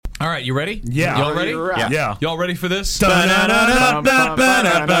right, you ready? Yeah. Y'all ready? Yeah. Y'all ready for this?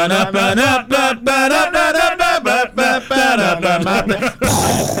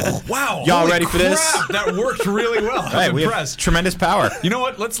 Wow. Y'all holy ready for this? crap, That worked really well. Hey, I'm we have impressed. tremendous power. You know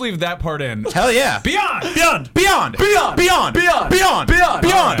what? Let's leave that part in. Hell yeah. Beyond. Beyond. Beyond. Beyond. Beyond. Beyond. Beyond.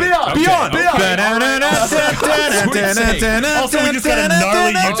 Beyond. Beyond. Beyond. Beyond. Beyond. Also, we just got a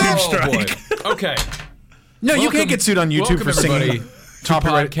gnarly YouTube strike. Boy. Okay. No, you Welcome- can't get sued on YouTube welcome for singing. everybody to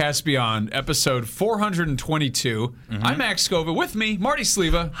Copyright. Podcast Beyond, episode 422. I'm Max Scova. With me, Marty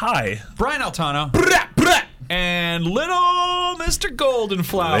Sleva, Hi. Brian Altano, and little Mr.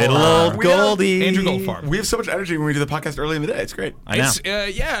 Goldenflower. Little old We have Goldie. Andrew Goldfarb. We have so much energy when we do the podcast early in the day. It's great. I know.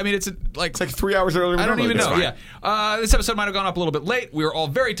 It's, yeah, I mean, it's It's like 3 hours earlier. I don't even know. Yeah. Yeah. This episode might have gone up a little bit late. We were all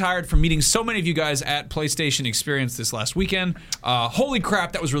very tired from meeting so many of you guys at PlayStation Experience this last weekend. Holy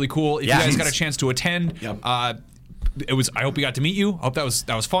crap, that was really cool. If Yeah. you guys got a chance to attend, Yep. it was. I hope we got to meet you. I hope that was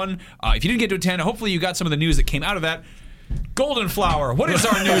fun. If you didn't get to attend, hopefully you got some of the news that came out of that. Goldenflower, what is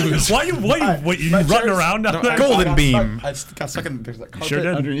our news? Why you running around down there? Golden Beam. I got stuck in. There's that carpet Sure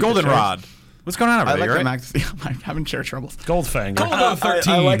did. underneath Golden the chair. Rod. What's going on over I there? like You that right? Max. I'm having chair troubles. Goldfang. Gold Right?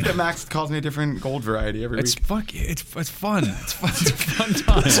 13. I like that Max calls me a different gold variety every It's week. it's fun. It's fun. It's a fun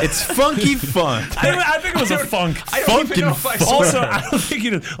time. It's funky fun. I think it was a funk. I don't even know if I swear. Also, I don't think you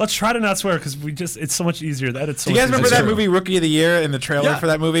know. Let's try to not swear because it's so much easier to edit. So Do you guys much remember easier. that movie Rookie of the Year in the trailer Yeah. for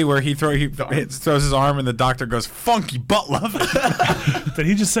that movie where he throws his arm and the doctor goes funky butt love? Did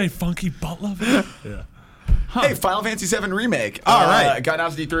he just say funky butt love? Yeah. Hey, Final Fantasy VII Remake. All right. Got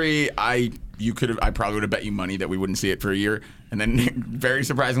announced at E3. I probably would have bet you money that we wouldn't see it for a year. And then very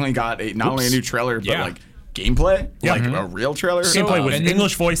surprisingly got not only a new trailer, but Yeah. like gameplay. Yeah. Like a real trailer. Gameplay with and then-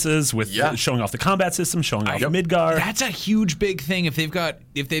 English voices, with Yeah. showing off the combat system, showing off Yep. Midgar. That's a huge big thing. If they've got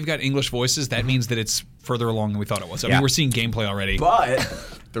English voices, that means that it's further along than we thought it was. I mean, Yeah. we're seeing gameplay already. But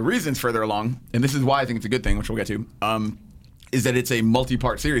the reason's further along, and this is why I think it's a good thing, which we'll get to, is that it's a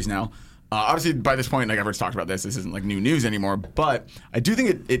multi-part series now. Obviously, by this point, like everyone's talked about this isn't like new news anymore, but I do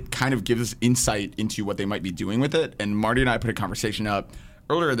think it kind of gives us insight into what they might be doing with it. And Marty and I put a conversation up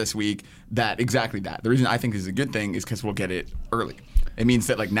earlier this week exactly that. The reason I think this is a good thing is because we'll get it early. It means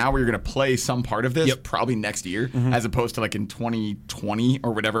that like now we're going to play some part of this probably next year, as opposed to like in 2020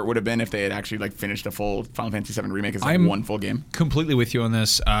 or whatever it would have been if they had actually like finished a full Final Fantasy VII Remake as like one full game. Completely with you on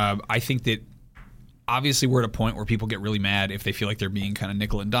this. I think that obviously we're at a point where people get really mad if they feel like they're being kind of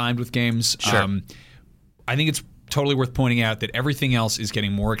nickel and dimed with games. Sure. I think it's totally worth pointing out that everything else is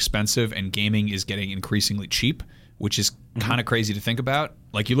getting more expensive and gaming is getting increasingly cheap, which is kind of crazy to think about.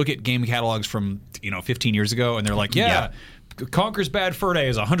 Like you look at game catalogs from 15 years ago and they're like, Conker's Bad Fur Day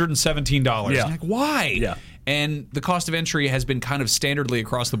is $117. Yeah. And you're like, why? Yeah. And the cost of entry has been kind of standardly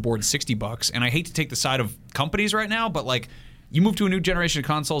across the board $60. And I hate to take the side of companies right now, but like you move to a new generation of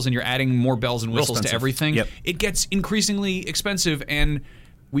consoles and you're adding more bells and whistles to expensive. everything. Yep. It gets increasingly expensive, and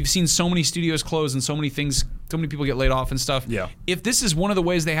we've seen so many studios close and so many people get laid off and stuff. Yeah. If this is one of the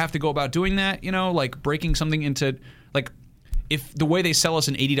ways they have to go about doing that, like breaking something into like. If the way they sell us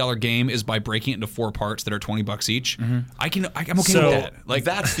an $80 game is by breaking it into 4 parts that are $20 each, I'm okay So, with that. Like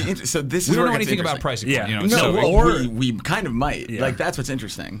That's the so this we is don't where know it gets anything about interesting. pricing. Yeah. No, so well, or- we kind of might. Yeah. Like that's what's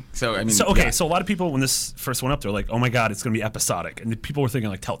interesting. So I mean, So okay, yeah. so a lot of people when this first went up, they're like, "Oh my god, it's going to be episodic," and people were thinking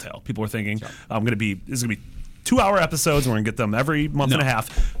like Telltale. People were thinking, "This is going to be 2-hour episodes. We're going to get them every month and a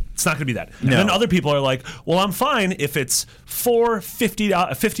half." It's not going to be that. And then other people are like, "Well, I'm fine if it's 4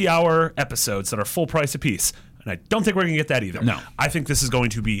 50-hour episodes that are full price a piece." And I don't think we're going to get that either. No. I think this is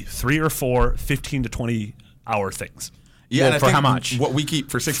going to be 3 or 4 15 to 20-hour things. Yeah, Well, and I for think how much? What we keep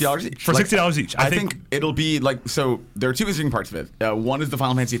for $60 each. For $60 each. I think it'll be like so. There are 2 interesting parts of it. One is the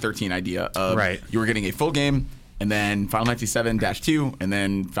Final Fantasy 13 idea of you were getting a full game, and then Final Fantasy 7-2, and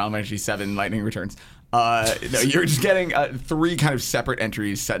then Final Fantasy 7 Lightning Returns. No, you're just getting 3 kind of separate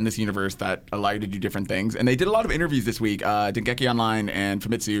entries set in this universe that allow you to do different things. And they did a lot of interviews this week. Dengeki Online and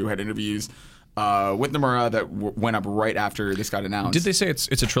Famitsu had interviews with Nomura that went up right after this got announced. did they say it's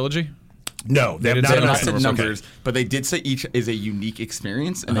a trilogy? No, they have didn't not say They announced have not the said numbers. numbers, but they did say each is a unique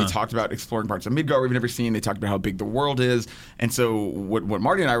experience, and they talked about exploring parts of Midgar we've never seen. They talked about how big the world is, and so what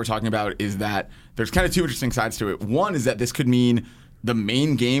Marty and I were talking about is that there's kind of 2 interesting sides to it. One is that this could mean the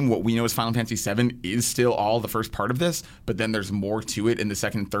main game, what we know as Final Fantasy VII, is still all the first part of this, but then there's more to it in the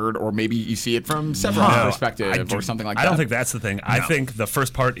second, third, or maybe you see it from Sephiroth's perspective or something like that. I don't think that's the thing. I think the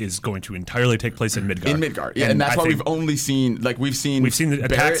first part is going to entirely take place in Midgar. In Midgar, yeah, and that's why we've only seen we've seen the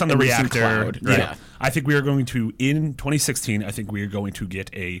attacks Barrett on the and we've seen reactor. Cloud. Yeah. I think we are going to, in 2016, I think we are going to get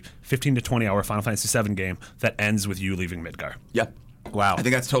a 15 to 20 hour Final Fantasy VII game that ends with you leaving Midgar. Yeah. Wow. I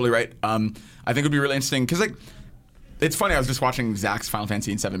think that's totally right. I think it would be really interesting because It's funny. I was just watching Zach's Final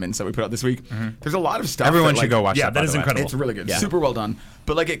Fantasy in 7 minutes that we put out this week. There's a lot of stuff. Everyone that, should go watch that. Yeah, that is incredible. It's really good. Super well done.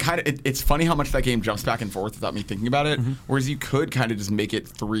 But like it's funny how much that game jumps back and forth without me thinking about it. Whereas you could kind of just make it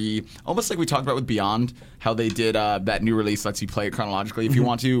 3, almost like we talked about with Beyond, how they did that new release lets you play it chronologically if you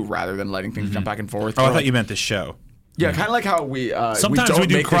want to, rather than letting things jump back and forth. Oh, I thought you meant the show. Yeah, kind of like how we sometimes we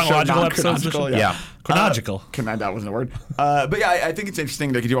do make the show chronological episodes. non-chronological, Yeah. Chronological. That wasn't a word. But yeah, I think it's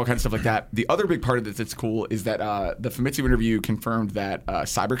interesting. They can do all kinds of stuff like that. The other big part of this that's cool is that the Famitsu interview confirmed that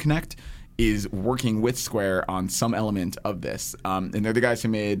CyberConnect is working with Square on some element of this. And they're the guys who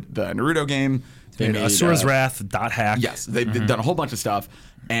made the Naruto game. They made Asura's Wrath, Dot Hack. Yes, they've done a whole bunch of stuff.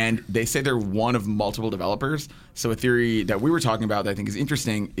 And they say they're one of multiple developers. So a theory that we were talking about that I think is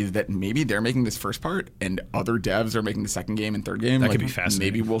interesting is that maybe they're making this first part and other devs are making the second game and third game. That could be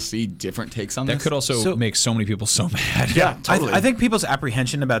fascinating. Maybe we'll see different takes on this. That could also make so many people so mad. Yeah, totally. I think people's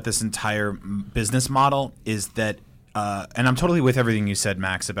apprehension about this entire business model is that, and I'm totally with everything you said,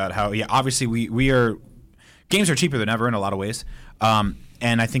 Max, about how, obviously we are, games are cheaper than ever in a lot of ways.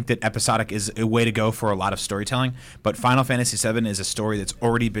 And I think that episodic is a way to go for a lot of storytelling. But Final Fantasy VII is a story that's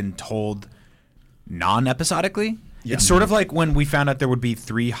already been told non-episodically. Yeah. It's sort of like when we found out there would be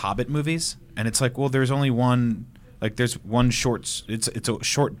 3 Hobbit movies. And it's like, well, there's only one, like there's one short, it's a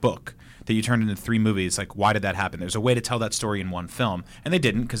short book that you turned into 3 movies. Like, why did that happen? There's a way to tell that story in one film. And they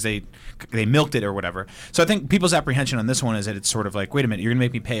didn't because they milked it or whatever. So I think people's apprehension on this one is that it's sort of like, wait a minute, you're going to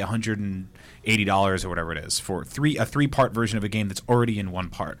make me pay $180 or whatever it is for a 3-part version of a game that's already in one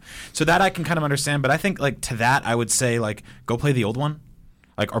part. So that I can kind of understand. But I think like to that, I would say like go play the old one.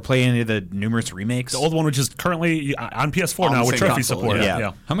 Like, or play any of the numerous remakes. The old one, which is currently on PS4 On now the with same trophy console, support.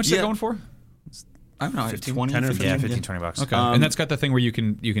 yeah. How much is that going for? I don't know, 15, 20, 10 or 15, Yeah, $15-20. Okay, and that's got the thing where you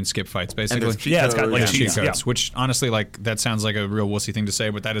can skip fights basically. there's cheat Yeah, it's got codes. like cheat cheats. codes, Yeah. which honestly, like that sounds like a real wussy thing to say,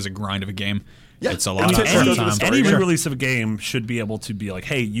 but that is a grind of a game. Yeah. It's a I lot mean, of any- time. Any re-release of a game should be able to be like,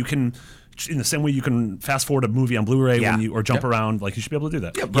 hey, you can, in the same way you can fast forward a movie on Blu-ray Yeah. when you or jump around, like you should be able to do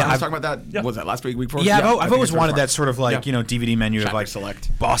that. Yeah, Brian Yeah, was talking about that. Yeah. Was that last week before? Yeah, I I've think always it's wanted first that sort of like, Yeah. DVD menu of Chapter like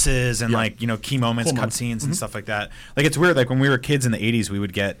select. bosses and Yeah. like, key moments, Cool moments. cutscenes and stuff like that. Like, it's weird. Like, when we were kids in the 80s, we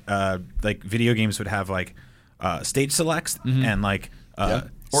would get, like, video games would have like stage selects and like, Yeah.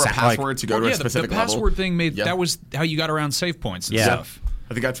 Or a password to go to a the specific password level. thing made Yeah. that was how you got around save points and Yeah. stuff.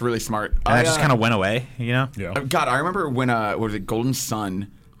 I think that's really smart. and that just kind of went away, Yeah. God, I remember when what was it? Golden Sun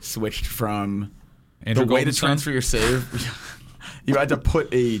switched from Andrew the way Golden to Sun? transfer your save. You had to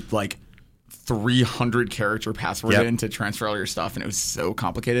put a like 300 character password Yep. in to transfer all your stuff, and it was so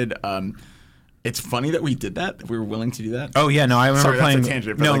complicated. It's funny that we did that. That we were willing to do that. Oh yeah, no, I remember Sorry, that's a playing.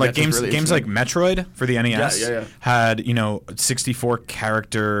 tangent, but, no, like, like that's just games, really games like Metroid for the NES Yeah. had 64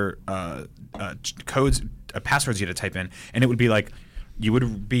 character codes, passwords you had to type in, and it would be like you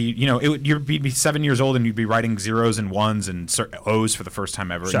would be, you'd be 7 years old and you'd be writing zeros and ones and O's for the first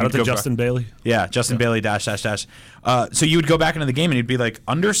time ever. Shout And out you'd to go Justin Bailey. Yeah, Justin Bailey .. So you would go back into the game and you'd be like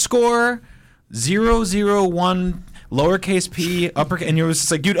 _001 lowercase p uppercase, and you was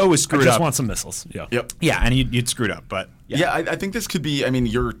just like you'd always screw I it just up. want some missiles. Yeah. Yep. Yeah, and you'd screw it up, but Yeah, I think this could be. I mean,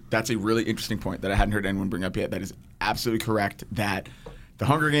 that's a really interesting point that I hadn't heard anyone bring up yet. That is absolutely correct. That the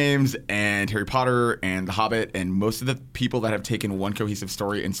Hunger Games and Harry Potter and The Hobbit and most of the people that have taken one cohesive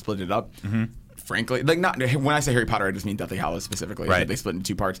story and split it up, frankly, like not when I say Harry Potter, I just mean Deathly Hallows specifically. Right. They split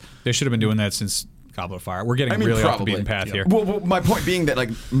into 2 parts. They should have been doing that since Goblet of Fire. We're getting really off the beaten path here. Well, my point being that like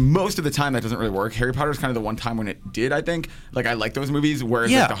most of the time that doesn't really work. Harry Potter is kind of the one time when it did. I think like I like those movies. Whereas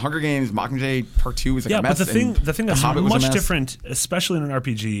Yeah. like the Hunger Games, Mockingjay Part 2 was like Yeah, a mess. but and the thing that's Hobbit was a much mess. different, especially in an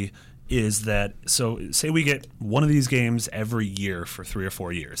RPG, is that say we get one of these games every year for 3 or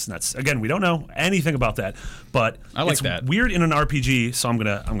 4 years, and that's again we don't know anything about that, but I like it's that. weird in an RPG. So I'm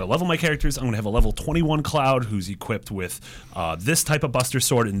gonna level my characters. I'm gonna have a level 21 Cloud who's equipped with this type of Buster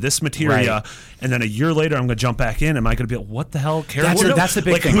Sword and this materia, Right. and then a year later I'm gonna jump back in. Am I gonna be like, what the hell character? That's the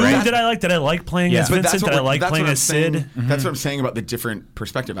big like, thing, Who right? did I like? Did I like playing as Yeah. But Vincent? Did I like playing as Sid? That's what I'm saying about the different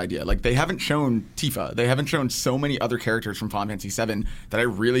perspective idea. Like they haven't shown Tifa. They haven't shown so many other characters from Final Fantasy VII that I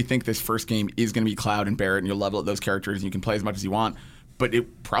really think this first game is going to be Cloud and Barret, and you'll level up those characters and you can play as much as you want. But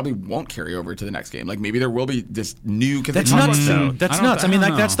it probably won't carry over to the next game. Like maybe there will be this new. That's nuts, though. That's I don't- nuts. I I mean, don't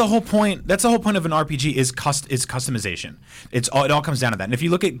like that's know. the whole point. That's the whole point of an RPG is customization. It all comes down to that. And if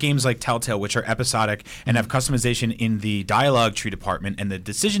you look at games like Telltale, which are episodic and have customization in the dialogue tree department and the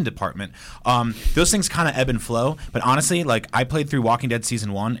decision department, those things kind of ebb and flow. But honestly, like I played through Walking Dead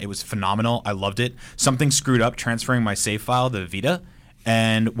season 1. It was phenomenal. I loved it. Something screwed up transferring my save file to Vita.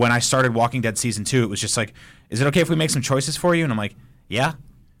 And when I started Walking Dead season 2, it was just like, is it okay if we make some choices for you? And I'm like, yeah.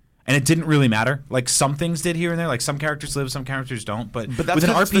 And it didn't really matter. Like some things did here and there. Like some characters live, some characters don't. But But that's with an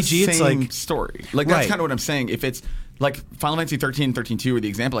because RPG, the it's same like story. Like that's Right. kind of what I'm saying. If it's like Final Fantasy 13 and 13-2 are the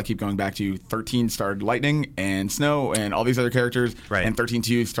example I keep going back to. 13 starred Lightning and Snow and all these other characters. Right. And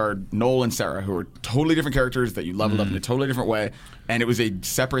 13-2 starred Noel and Sarah, who were totally different characters that you leveled up in a totally different way. And it was a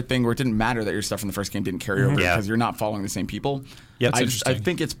separate thing where it didn't matter that your stuff in the first game didn't carry over because you're not following the same people. Yeah, it's I interesting.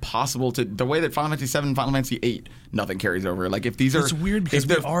 think it's possible to, the way that Final Fantasy 7 and Final Fantasy 8, nothing carries over. Like if these are, It's weird because if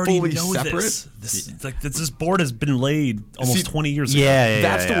we they're already fully know separate, this board has been laid almost 20 years ago.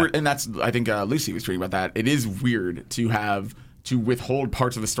 that's the weird, and that's I think Lucy was tweeting about that. It is weird to have to withhold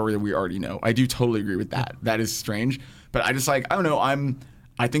parts of the story that we already know. I do totally agree with that. That is strange, but I just I don't know.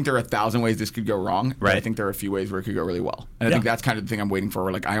 I think there are 1,000 ways this could go wrong. But I think there are a few ways where it could go really well, and I think that's kind of the thing I'm waiting for.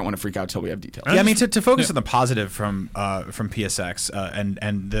 Where I don't want to freak out until we have details. Yeah, I mean to focus on the positive from PSX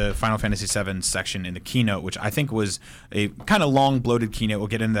and the Final Fantasy VII section in the keynote, which I think was a kind of long, bloated keynote. We'll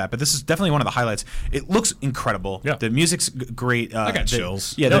get into that, but this is definitely one of the highlights. It looks incredible. Yeah. The music's great. I got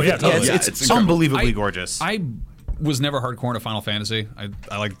chills. Yeah, totally. it's incredible. unbelievably gorgeous. I was never hardcore into Final Fantasy.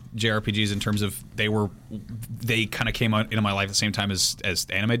 I like JRPGs in terms of they kind of came out into my life at the same time as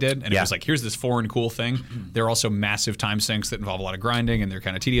anime did, and it was like, here's this foreign cool thing. There are also massive time sinks that involve a lot of grinding, and they're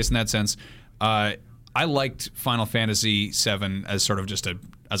kind of tedious in that sense. I liked Final Fantasy VII as sort of just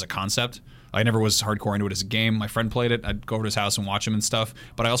as a concept. I never was hardcore into it as a game. My friend played it. I'd go over to his house and watch him and stuff.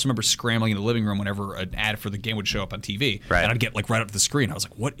 But I also remember scrambling in the living room whenever an ad for the game would show up on TV. Right. And I'd get right up to the screen. I was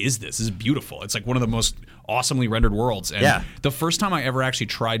like, what is this? This is beautiful. It's like one of the most awesomely rendered worlds. And the first time I ever actually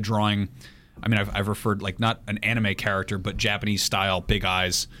tried drawing, I mean, I've referred not an anime character, but Japanese style, big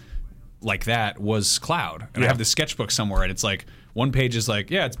eyes like that was Cloud. And I have this sketchbook somewhere, and it's like, one page is like,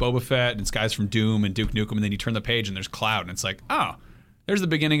 it's Boba Fett, and it's guys from Doom and Duke Nukem, and then you turn the page and there's Cloud, and it's like, oh, there's the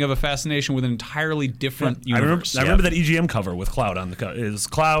beginning of a fascination with an entirely different universe. I remember that EGM cover with Cloud on the cover. It was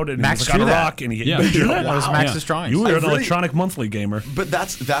Cloud and Max he was on a drew that. rock. And he drew that was Max's drawings. You were an really- Electronic Monthly gamer. But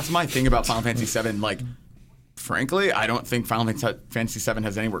that's my thing about Final Fantasy VII. Frankly, I don't think Final Fantasy VII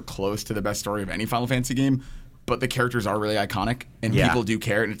has anywhere close to the best story of any Final Fantasy game. But the characters are really iconic, and people do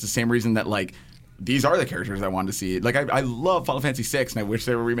care. And it's the same reason that these are the characters I wanted to see. I love Final Fantasy VI, and I wish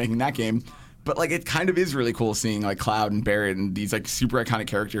they were remaking that game. But it kind of is really cool seeing Cloud and Barret and these super iconic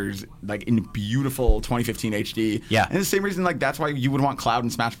characters in beautiful 2015 HD. Yeah. And the same reason that's why you would want Cloud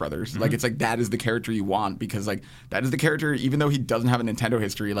in Smash Brothers. It's that is the character you want, because that is the character, even though he doesn't have a Nintendo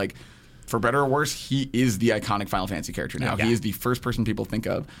history, for better or worse, he is the iconic Final Fantasy character now. Yeah. He is the first person people think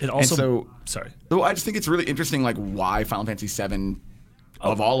of. It also So I just think it's really interesting why Final Fantasy VII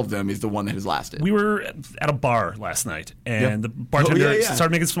of all of them is the one that has lasted. We were at a bar last night, and the bartender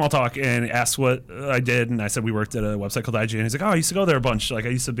started making small talk and asked what I did, and I said we worked at a website called IGN. He's like, oh, I used to go there a bunch. I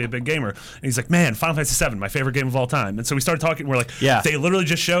used to be a big gamer. And he's like, man, Final Fantasy VII, my favorite game of all time. And so we started talking. We're like, they literally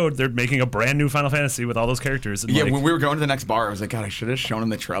just showed they're making a brand new Final Fantasy with all those characters. And when we were going to the next bar, I was like, God, I should have shown him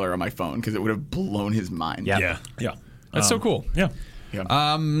the trailer on my phone because it would have blown his mind. Yeah. That's so cool. Yeah.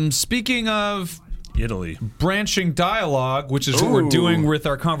 Speaking of Italy. branching dialogue, which is what we're doing with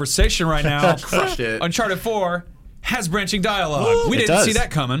our conversation right now. Crushed it. Uncharted 4 has branching dialogue. We didn't see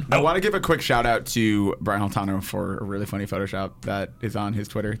that coming. I want to give a quick shout out to Brian Altano for a really funny Photoshop that is on his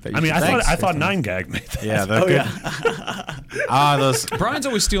Twitter. I thought 9gag made that. Yeah, they're good. Those. Brian's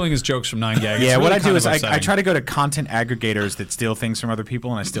always stealing his jokes from 9gag. Yeah, It's what really I do kind is of I upsetting. try to go to content aggregators that steal things from other people,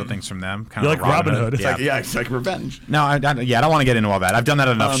 and I steal things from them. Kind You're of like Robin Hood. It's like revenge. No, I don't want to get into all that. I've done that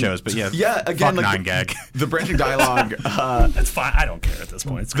at enough shows, but Yeah, again, fuck 9gag. The branching dialogue. It's fine. I don't care at this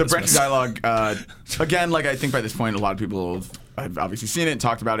point. It's The Christmas. branching dialogue, again, I think by this point, a lot of people have obviously seen it and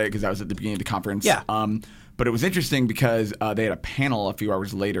talked about it because that was at the beginning of the conference. Yeah. But it was interesting because they had a panel a few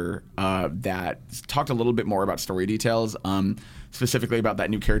hours later that talked a little bit more about story details, specifically about that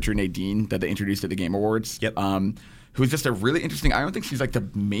new character, Nadine, that they introduced at the Game Awards. Yep. Who's just a really interesting. I don't think she's the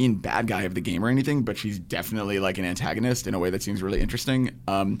main bad guy of the game or anything, but she's definitely an antagonist in a way that seems really interesting.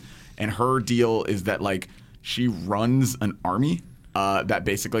 And her deal is that she runs an army that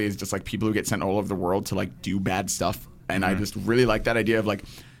basically is just people who get sent all over the world to do bad stuff. And I just really like that idea of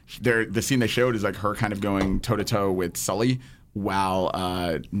the scene they showed is her kind of going toe to toe with Sully while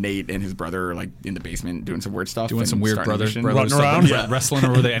Nate and his brother are in the basement doing some weird stuff, doing some weird brother Running around. stuff, wrestling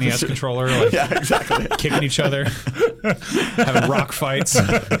over the NES controller, yeah, exactly. kicking each other, having rock fights,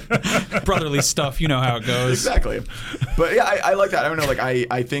 brotherly stuff. You know how it goes. Exactly. But yeah, I like that. I don't know.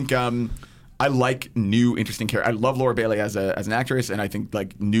 I think I like new, interesting characters. I love Laura Bailey as an actress, and I think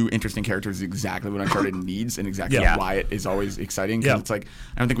like new, interesting characters is exactly what Uncharted needs, and exactly why it is always exciting. Because it's like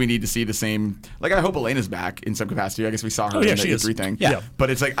I don't think we need to see the same. Like I hope Elena's back in some capacity. I guess we saw her in the E3 thing. Yeah. But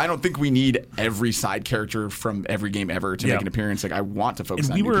it's like I don't think we need every side character from every game ever to make an appearance. Like I want to focus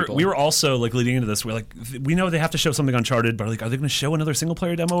on new people. We were also like leading into this. We're like, we know they have to show something Uncharted, but like, are they going to show another single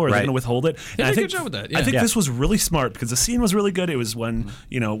player demo, or are they going to withhold it? Yeah, I think good job with that. I think this was really smart because the scene was really good. It was when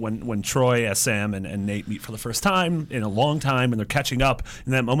when Troy as Sam and Nate meet for the first time in a long time, and they're catching up.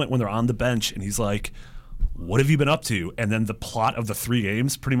 In that moment when they're on the bench, and he's like, what have you been up to? And then the plot of the 3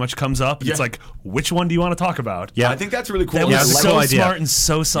 games pretty much comes up. It's like, which one do you want to talk about? Yeah, I think that's really cool. That was so smart and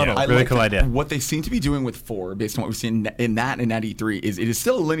so subtle. Yeah, really cool idea. What they seem to be doing with 4, based on what we've seen in that E3, is it is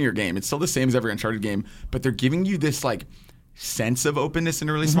still a linear game. It's still the same as every Uncharted game, but they're giving you this like sense of openness in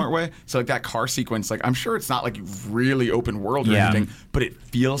a really smart way. So like that car sequence, like I'm sure it's not like really open world or anything, but it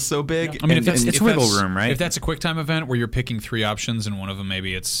feels so big. I mean, it's wiggle room, right? If that's a QuickTime event where you're picking 3 options and one of them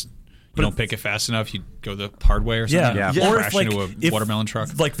maybe it's you don't pick it fast enough, you go the hard way or something. Or crash into a watermelon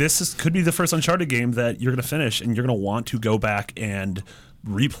truck. Like could be the first Uncharted game that you're going to finish, and you're going to want to go back and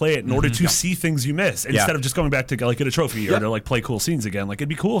replay it in order to see things you miss instead of just going back to like get a trophy or to like play cool scenes again. Like it'd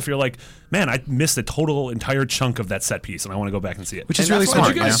be cool if you're like, man, I missed a total entire chunk of that set piece and I want to go back and see it. Which is really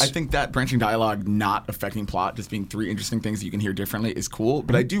smart. I think that branching dialogue not affecting plot, just being 3 interesting things that you can hear differently is cool.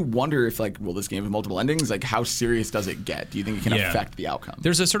 But I do wonder if like, will this game have multiple endings? Like how serious does it get? Do you think it can affect the outcome?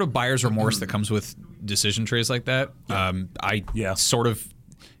 There's a sort of buyer's remorse that comes with decision trees like that. I sort of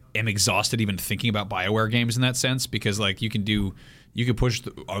am exhausted even thinking about BioWare games in that sense because like you can push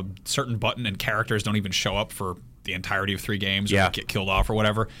a certain button and characters don't even show up for the entirety of 3 games or get killed off or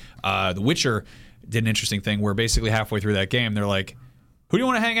whatever. The Witcher did an interesting thing where basically halfway through that game they're like, who do you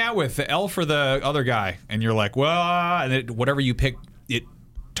want to hang out with, the elf or the other guy? And you're like, well, and whatever you pick, it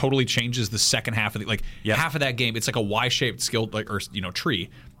totally changes the second half of half of that game. It's like a Y-shaped skill tree,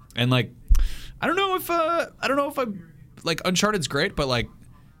 and like I don't know if I like Uncharted's great, but like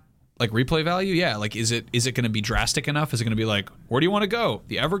replay value, like is it going to be drastic enough? Is it going to be like, where do you want to go,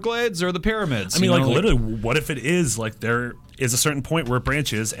 the Everglades or the pyramids? I mean, literally, what if it is like there is a certain point where it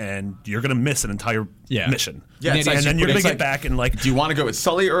branches and you're going to miss an entire mission? Yeah, and then you're going to get back and like, do you want to go with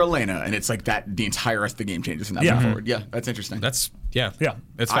Sully or Elena? And it's like that the entire rest of the game changes from that point forward. Yeah, that's interesting. That's That's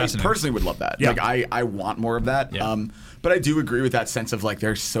fascinating. I personally would love that. Yeah. Like I want more of that. Yeah. But I do agree with that sense of like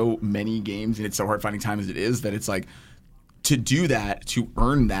there's so many games and it's so hard finding time as it is that it's like, to do that, to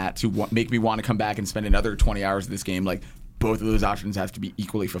earn that, to make me want to come back and spend another 20 hours of this game, like both of those options have to be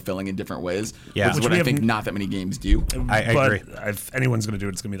equally fulfilling in different ways. Yeah, which is what I think not that many games do. I agree. If anyone's going to do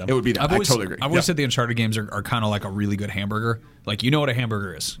it, it's going to be them. It would be them. I totally agree. I've always said the Uncharted games are kind of like a really good hamburger. Like, you know what a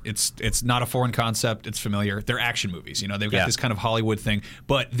hamburger is. It's not a foreign concept. It's familiar. They're action movies. You know, they've got this kind of Hollywood thing,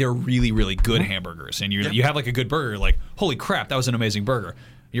 but they're really, really good hamburgers. And you have like a good burger, you're like, holy crap, that was an amazing burger.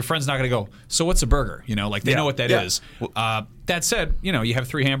 Your friend's not going to go, so what's a burger? You know, like they know what that is. That said, you know, you have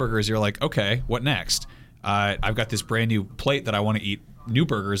 3 hamburgers. You're like, okay, what next? I've got this brand new plate that I want to eat new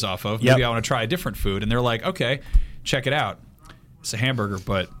burgers off of. Maybe I want to try a different food. And they're like, okay, check it out. It's a hamburger,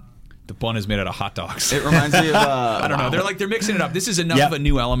 but the bun is made out of hot dogs. It reminds me of I don't know. They're mixing it up. This is enough of a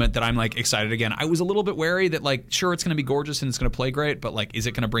new element that I'm like excited again. I was a little bit wary that like, sure, it's going to be gorgeous and it's going to play great, but like, is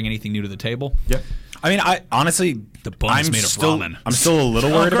it going to bring anything new to the table? Yeah. I mean, I honestly, the bun is made of ramen. I'm still a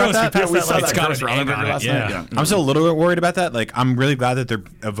little worried about that. It's got a ramen burger last night. Yeah. I'm still a little bit worried about that. Like, I'm really glad that they're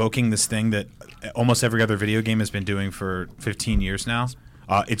evoking this thing that almost every other video game has been doing for 15 years now.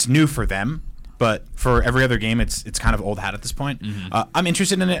 It's new for them, but for every other game, it's kind of old hat at this point. I'm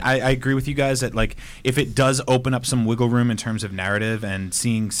interested in it. I agree with you guys that like if it does open up some wiggle room in terms of narrative and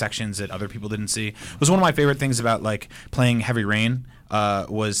seeing sections that other people didn't see. It was one of my favorite things about like playing Heavy Rain.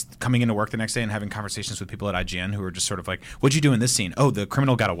 Was coming into work the next day and having conversations with people at IGN who were just sort of like, "What'd you do in this scene? Oh, the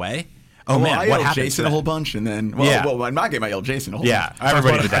criminal got away. Oh man, I what yelled happened?" Jason a whole bunch, and then well, in my game I yelled Jason a whole bunch.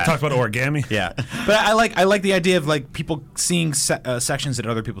 Everybody did that. I talked about origami. Yeah, but I like the idea of like people seeing sections that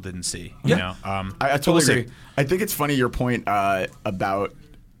other people didn't see. You know, I totally agree. I think it's funny your point about.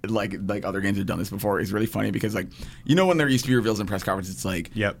 Like other games have done this before is really funny because like you know when there used to be reveals in press conferences it's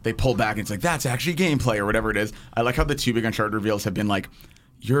like they pull back and it's like that's actually gameplay or whatever it is. I like how the 2 big Uncharted reveals have been like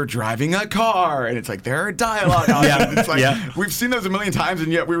you're driving a car and it's like there are dialogue options. It's like we've seen those a million times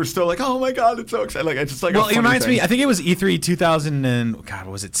and yet we were still like oh my god it's so exciting. Like it's just like well it reminds me I think it was E3 2000 and God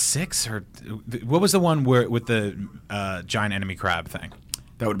was it 6 or what was the one where with the giant enemy crab thing?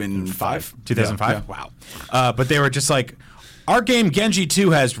 That would have been 5 2005. Wow. But they were just like our game Genji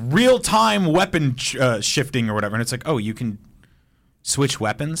 2 has real-time weapon shifting or whatever, and it's like, oh, you can switch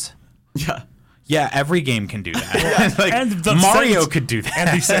weapons? Yeah. Yeah, every game can do that. Like, and the Mario could do that.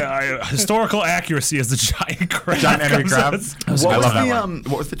 And the historical accuracy as the giant crab. Giant Henry comes Crab. out.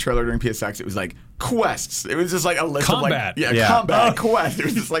 What was the trailer during PSX? It was like quests. It was just like a list Combat. of like combat quest. It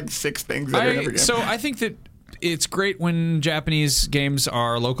was just like 6 things. That every game. So I think that it's great when Japanese games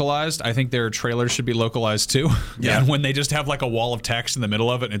are localized. I think their trailers should be localized too. Yeah. And when they just have like a wall of text in the middle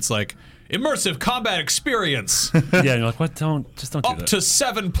of it, and it's like immersive combat experience. Yeah, you're like, what? Don't do Up that. to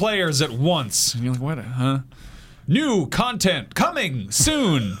 7 players at once. And you're like, what? Huh? New content coming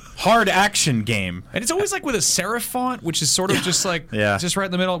soon. Hard action game. And it's always like with a serif font, which is sort of just like just right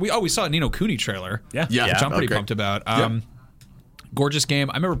in the middle. We saw a Ni no Kuni trailer. Yeah. Which I'm pretty Okay. pumped about. Gorgeous game.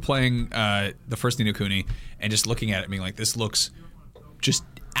 I remember playing the first Ni no Kuni and just looking at it and being like, this looks just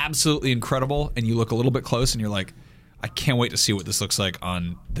absolutely incredible. And you look a little bit close and you're like, I can't wait to see what this looks like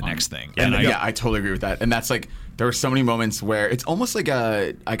on the next thing. And And I totally agree with that. And that's like, there were so many moments where it's almost like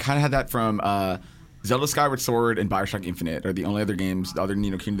I kind of had that from Zelda Skyward Sword and Bioshock Infinite are the only other games, the other Ni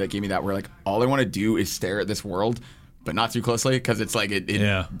no Kuni that gave me that, where like all I want to do is stare at this world, but not too closely, because it's like it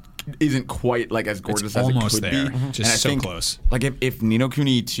isn't quite like as gorgeous as it almost could there. be. Just and I so think, close. Like if Ni no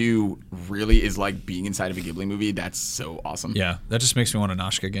Kuni 2 really is like being inside of a Ghibli movie, that's so awesome. yeah, that just makes me want a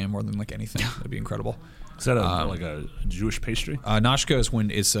Noshka game more than like anything. That'd be incredible. Is that like a Jewish pastry? Noshka is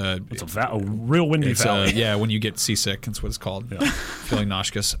when it's It's a real windy valley. yeah, when you get seasick, that's what it's called. Feeling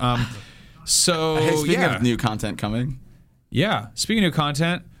nauseous. So Hey, speaking of new content coming, speaking of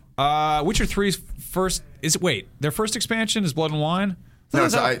content, Witcher 3's first their first expansion is Blood and Wine. no,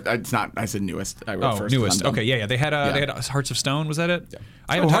 it's not. I said newest. I wrote first. Newest. I'm done. Okay, yeah. They had Hearts of Stone. Was that it? Yeah.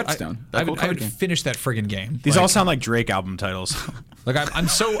 I Oh, haven't Hearthstone. I haven't That cool finished that friggin' game. These all sound like Drake album titles. Like I'm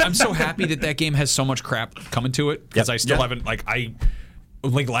so happy that game has so much crap coming to it because I still haven't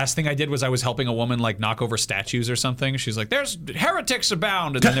last thing I did was I was helping a woman like knock over statues or something. She's like, "There's heretics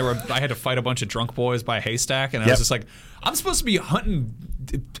abound," and then I had to fight a bunch of drunk boys by a haystack, and I was just like, "I'm supposed to be hunting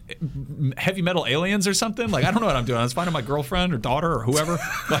heavy metal aliens or something." Like I don't know what I'm doing. I was finding my girlfriend or daughter or whoever.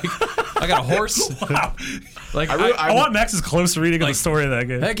 Like I got a horse. Wow. Like I want Max's close reading of the story of that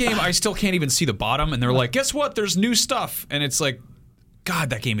game. that game, I still can't even see the bottom, and they're like, "Guess what? There's new stuff," and it's like,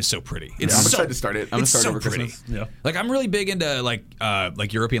 God, that game is so pretty. It's I'm so, excited to start it. I'm gonna it's start so over pretty. Christmas. Yeah. Like I'm really big into like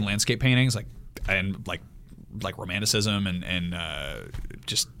European landscape paintings, and romanticism and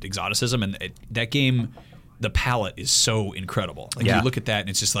just exoticism, and that game, the palette is so incredible. Like you look at that, and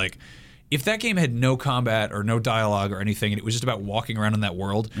it's just like, if that game had no combat or no dialogue or anything, and it was just about walking around in that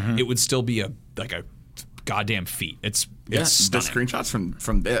world, it would still be a goddamn feat. It's The stunning.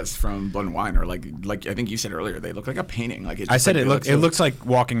 screenshots from Blood and Wine are like I think you said earlier, they look like a painting. Like I said it looks like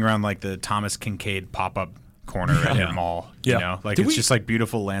walking around like the Thomas Kincaid pop-up corner at a mall. Yeah. You know, like Did it's we- just like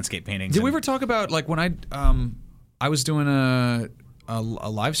beautiful landscape paintings. Did we ever talk about like when I was doing a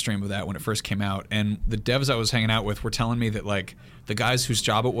live stream of that when it first came out, and the devs I was hanging out with were telling me that like the guys whose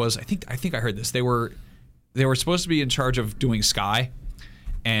job it was, I think I heard this, they were supposed to be in charge of doing Sky,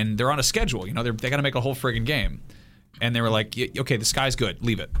 and they're on a schedule. You know, they got to make a whole friggin' game. And they were like, okay, the sky's good,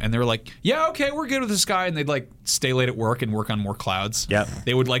 leave it. And they were like, yeah, okay, we're good with the sky. And they'd like stay late at work and work on more clouds. Yep.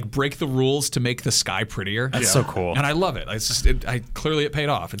 They would like break the rules to make the sky prettier. That's so cool. And I love it. It's just, clearly it paid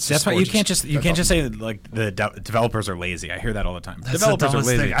off. It's That's just why you gorgeous. can't just say like the developers are lazy. I hear that all the time. That's Developers the are dumbest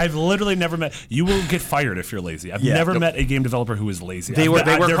lazy. thing. I've literally never met. You will get fired if you're lazy. I've never met a game developer who is lazy. They work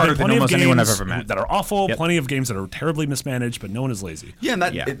there have harder been than plenty of almost anyone I've games ever met. that are awful. Yep. Plenty of games that are terribly mismanaged, but no one is lazy. Yeah, and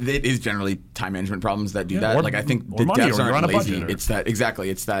that Yeah. It is generally time management problems that do that. or- Like I think or the money, devs or you're on aren't a lazy. budget, or- It's that exactly.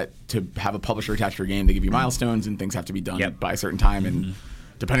 It's that to have a publisher attached to your game, they give you milestones and things have to be done Yep. by a certain time. And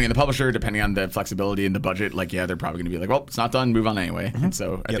depending on the publisher, depending on the flexibility and the budget, like they're probably going to be like, well, it's not done, move on anyway. And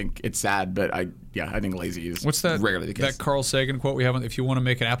so I think it's sad, but I think lazy is What's that? rarely the case. That Carl Sagan quote we have: "If you want to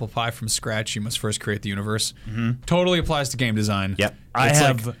make an apple pie from scratch, you must first create the universe." Totally applies to game design. Yep. I It's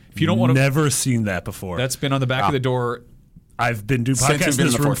have like, if you don't want to, never seen that before. that's been on the back of the door. I've been doing Since podcasts we've been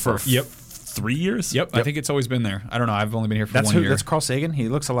in this in the room fourth for Yep. 3 years. Yep, I think it's always been there. I don't know. I've only been here for That's 1 year. That's Carl Sagan. He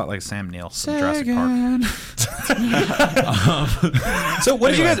looks a lot like Sam Neill from Jurassic Park. So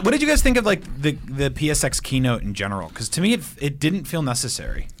what did you guys think of like the PSX keynote in general? Because to me it didn't feel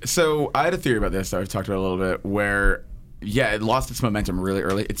necessary. So I had a theory about this that I've talked about a little bit where, it lost its momentum really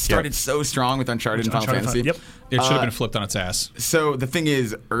early. It started so strong with Uncharted and Final Fantasy. Yep. It should have been flipped on its ass. So the thing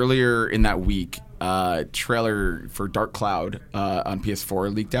is, earlier in that week, trailer for Dark Cloud on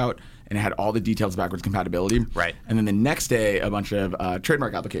PS4 leaked out, and it had all the details of backwards compatibility. Right. And then the next day, a bunch of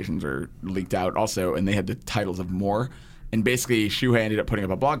trademark applications are leaked out also, and they had the titles of more. And basically, Shuhei ended up putting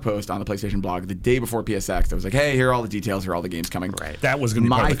up a blog post on the PlayStation blog the day before PSX that was like, hey, here are all the details, here are all the games coming. Right. That was going to be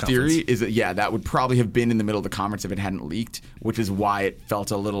My part of the theory conference. is that, that would probably have been in the middle of the conference if it hadn't leaked, which is why it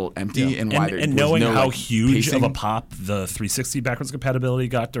felt a little empty and why there was knowing no, how like, huge pacing. of a pop the 360 backwards compatibility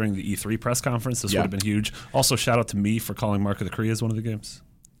got during the E3 press conference, this would have been huge. Also, shout out to me for calling Mark of the Kree as one of the games.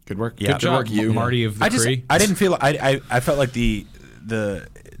 Good work. Yeah. Good job, work, you. Marty of the Kree. I didn't feel I felt like the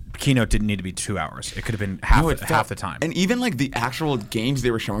keynote didn't need to be 2 hours. It could have been half the time. And even like the actual games they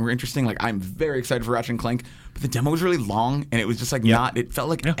were showing were interesting. Like I'm very excited for Ratchet and Clank, but the demo was really long and it was just like not. It felt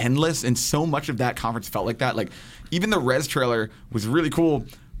like endless, and so much of that conference felt like that. Like even the Res trailer was really cool,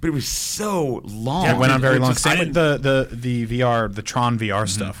 but it was so long. Yeah, it went on very long. just- Same with the VR, the Tron VR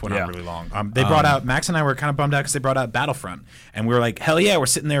stuff went on really long. They brought out, Max and I were kind of bummed out because they brought out Battlefront. And we were like, hell yeah, we're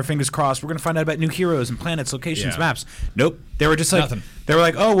sitting there, fingers crossed. We're going to find out about new heroes and planets, locations, Yeah. maps. Nope. They were just like, Nothing. they were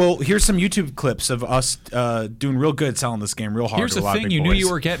like, oh, well, here's some YouTube clips of us doing real good selling this game real hard. Here's to a the lot of thing big you knew boys. you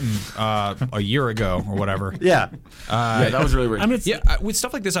were getting a year ago or whatever. Yeah. yeah, that was really weird. I mean, it's, With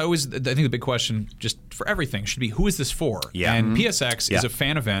stuff like this, I think the big question, just for everything, should be who is this for? Yeah. And PSX Yeah. is a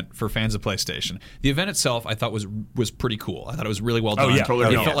fan event for fans of PlayStation. The event itself, I thought was pretty cool. I thought it was really well done. yeah. Totally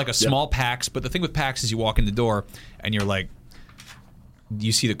It agree. felt like a small PAX, but the thing with PAX is you walk in the door and you're like,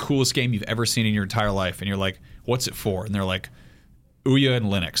 you see the coolest game you've ever seen in your entire life, and you're like, what's it for? And they're like, Ouya and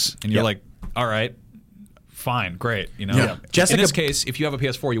Linux, and you're Yep. like, all right. Fine, great. You know, Yeah. Jessica- in this case, if you have a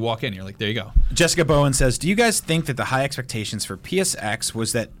PS4, you walk in, you're like, there you go. Jessica Bowen says, do you guys think that the high expectations for PSX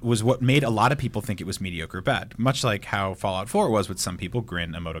was what made a lot of people think it was mediocre or bad? Much like how Fallout 4 was with some people,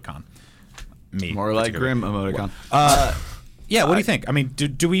 grin emoticon. Me. More like particularly. Grim emoticon. Yeah, what do you think? I mean,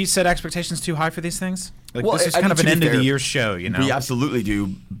 do we set expectations too high for these things? Like, Well, this is I kind mean, of an to be end of fair, the year show, you know? We absolutely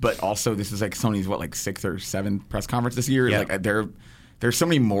do, but also this is like Sony's like 6th or 7th press conference this year. Yeah. Like there's so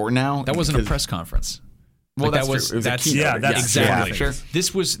many more now. That wasn't a because- press conference. Well, Like, that's that was true. It was a that's keynote. Yeah, that's- exactly. Yeah, sure.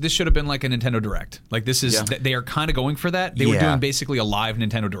 This should have been like a Nintendo Direct. Like this is Yeah. they are kind of going for that. They were Yeah. doing basically a live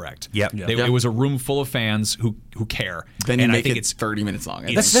Nintendo Direct. Yep. They- Yeah. It was a room full of fans who care. Then you and I make think it it's 30 minutes long.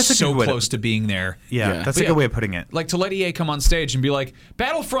 That's a so good way to- close to being there. yeah, Yeah. that's But a good yeah. way of putting it. Like to let EA come on stage and be like,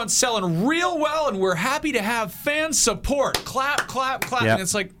 Battlefront's selling real well, and we're happy to have fan support. Clap, clap, clap. Yeah. And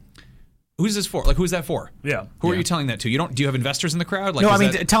it's like, who's this for? Like, who's that for? Yeah. Who are you telling that to? Do you have investors in the crowd? Like, No, I is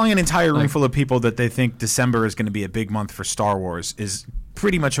mean, that- telling an entire room full of people that they think December is going to be a big month for Star Wars is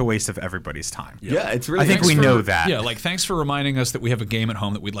pretty much a waste of everybody's time. Yeah, it's really. I think we Thanks know for- that. Yeah, like thanks for reminding us that we have a game at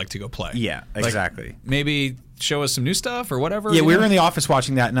home that we'd like to go play. Yeah, Like, exactly. maybe show us some new stuff or whatever. Yeah, you we know? were in the office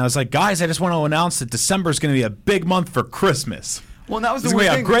watching that, and I was like, guys, I just want to announce that December is going to be a big month for Christmas. Well, that was It's the going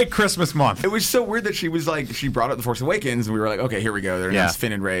to weird be a thing. great Christmas month. It was so weird that she was like, she brought up The Force Awakens, and we were like, okay, here we go. They're Yeah. announced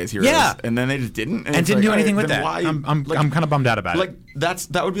Finn and Rey as heroes. Yeah. And then they just didn't. And it's didn't like, do all right, anything with then that. why- I'm kind of bummed out about Like, it.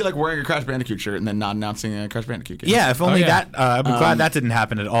 that would be like wearing a Crash Bandicoot shirt and then not announcing a Crash Bandicoot game. Yeah, if only yeah. that. I'm glad that didn't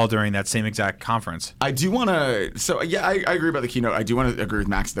happen at all during that same exact conference. I do want to. So yeah, I agree about the keynote. I do want to agree with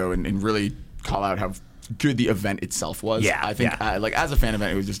Max though, and really call out how good the event itself was. Yeah, I think yeah. like as a fan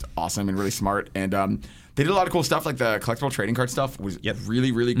event, it was just awesome and really smart. And they did a lot of cool stuff. Like the collectible trading card stuff was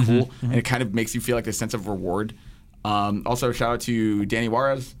really really cool, and it kind of makes you feel like this sense of reward. Also, shout out to Danny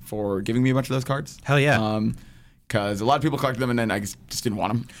Juarez for giving me a bunch of those cards. Hell yeah. Because a lot of people collected them and then I just didn't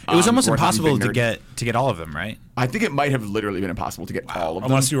want them. It was almost Or I thought I'm a impossible big nerd. to get all of them, right? I think it might have literally been impossible to get all of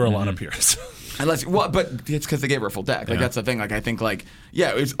them. Unless you were Alana Pierce. Unless, well, but it's because they gave her a full deck. Like that's the thing. Like I think, like yeah,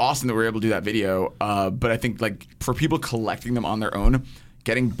 it was awesome that we were able to do that video. But I think like for people collecting them on their own,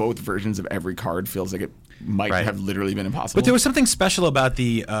 getting both versions of every card feels like it might Right. have literally been impossible. But there was something special about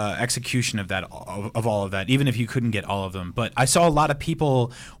the execution of that, of all of that, even if you couldn't get all of them. But I saw a lot of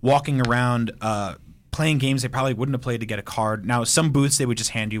people walking around playing games they probably wouldn't have played to get a card. Now, some booths they would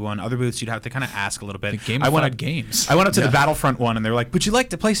just hand you one. Other booths you'd have to kind of ask a little bit. The I went gamified up, games. I went up to the Battlefront one, and they were like, "Would you like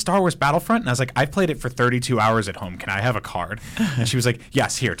to play Star Wars Battlefront?" And I was like, "I've played it for 32 hours at home. Can I have a card?" And she was like,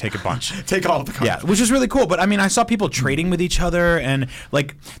 "Yes, here, take a bunch." take all of the cards. Yeah, which is really cool. But I mean, I saw people trading with each other, and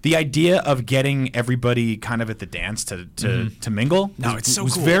like the idea of getting everybody kind of at the dance to mingle. No, it's so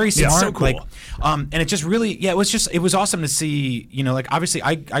was cool. very It's smart. so cool. Like, and it just really, it was awesome to see. You know, like obviously,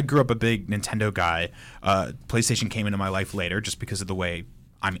 I grew up a big Nintendo guy. PlayStation came into my life later, just because of the way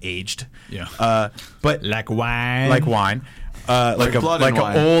I'm aged. Yeah. But like wine. like wine. Like blood and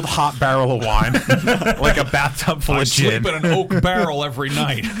wine. an old hot barrel of wine, like a bathtub full I of gin. sleep in an oak barrel every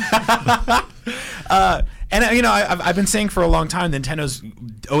night. And you know, I've been saying for a long time, Nintendo's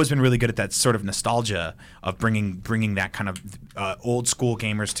always been really good at that sort of nostalgia of bringing that kind of old school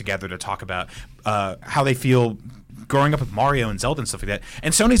gamers together to talk about how they feel growing up with Mario and Zelda and stuff like that.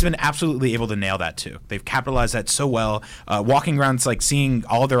 And Sony's been absolutely able to nail that too. They've capitalized that so well. Walking around, it's like seeing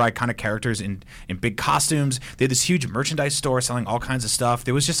all of their iconic characters in big costumes. They had this huge merchandise store selling all kinds of stuff.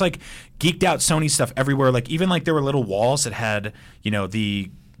 There was just like geeked out Sony stuff everywhere. Like even like there were little walls that had, you know, the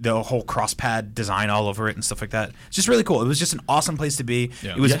whole cross-pad design all over it and stuff like that. It's just really cool. It was just an awesome place to be.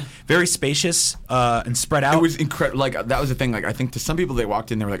 Yeah. It was very spacious and spread out. It was incredible. Like that was the thing. Like I think to some people they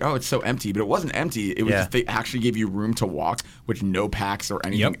walked in, they were like, "Oh, it's so empty," but it wasn't empty. It was just they actually gave you room to walk, which no PAX or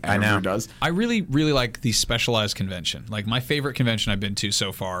anything ever does. I really, really like the specialized convention. Like my favorite convention I've been to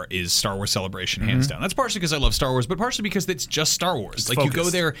so far is Star Wars Celebration, hands down. That's partially because I love Star Wars, but partially because it's just Star Wars. It's like focused. you go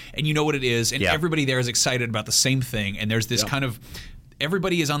there and you know what it is, and everybody there is excited about the same thing, and there's this kind of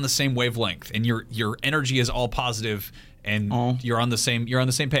everybody is on the same wavelength, and your energy is all positive, and you're on the same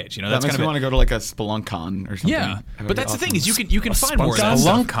page. You know, That that's makes kind me of want to go to like a SpelunCon or something. Yeah, but that's the thing is you can find more of SpelunCon? that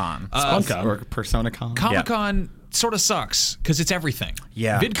stuff. SpelunCon. SpelunCon. or PersonaCon. Comic-Con sort of sucks because it's everything.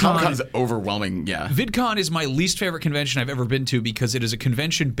 Yeah. Comic-Con is overwhelming. Yeah. VidCon is my least favorite convention I've ever been to because it is a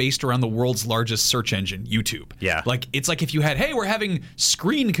convention based around the world's largest search engine, YouTube. Yeah. Like, it's like if you had, hey, we're having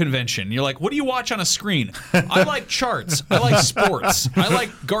Screen Convention. You're like, what do you watch on a screen? I like charts. I like sports. I like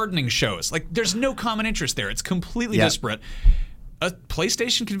gardening shows. Like, there's no common interest there. It's completely disparate. A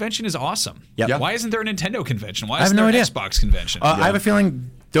PlayStation convention is awesome. Yep. Why isn't there a Nintendo convention? Why have isn't no there an idea. Xbox convention? I have a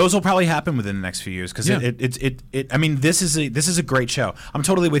feeling those will probably happen within the next few years because I mean, this is a great show. I'm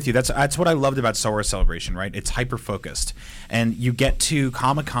totally with you. That's what I loved about Star Wars Celebration, right? It's hyper focused, and you get to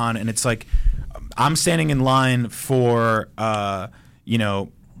Comic-Con, and it's like I'm standing in line for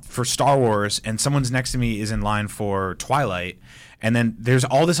for Star Wars, and someone's next to me is in line for Twilight. And then there's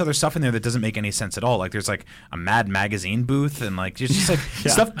all this other stuff in there that doesn't make any sense at all. Like there's like a Mad Magazine booth and like just like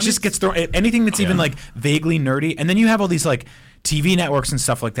stuff just gets thrown. Anything that's even like vaguely nerdy. And then you have all these like TV networks and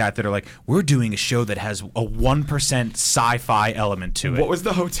stuff like that that are like, we're doing a show that has a 1% sci-fi element to it. What was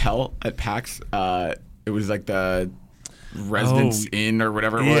the hotel at PAX? It was like the Residence Inn or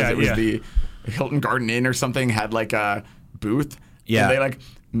whatever it was. It was the Hilton Garden Inn or something. Had like a booth. Yeah. And they like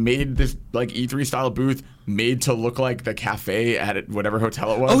made this like E3 style booth made to look like the cafe at whatever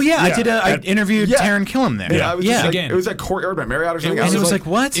hotel it was. Oh yeah, I interviewed Taron Killam there. Yeah, I was just like, Again, it was at Courtyard by Marriott or something. and it was like,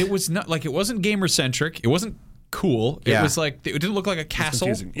 what? It was not like it wasn't gamer centric. It wasn't cool. It was like it didn't look like a castle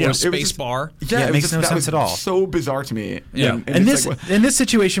confusing. or Yeah. a space bar. Yeah, it makes no sense at all. So bizarre to me. Yeah. And it's this like, and this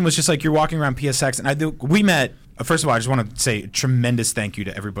situation was just like you're walking around PSX, and we met. First of all, I just want to say a tremendous thank you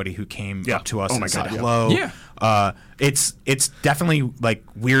to everybody who came up to us and said hello. Yeah. It's definitely like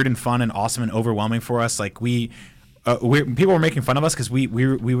weird and fun and awesome and overwhelming for us. Like people were making fun of us because we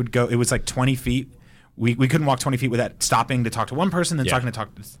would go. It was like 20 feet. We couldn't walk 20 feet without stopping to talk to one person, then talk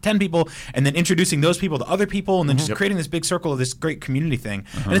to 10 people, and then introducing those people to other people, and then just creating this big circle of this great community thing.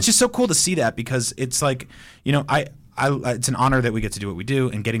 And it's just so cool to see that because it's like, you know, it's an honor that we get to do what we do,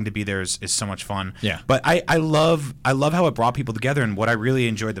 and getting to be there is so much fun. Yeah. But I love how it brought people together, and what I really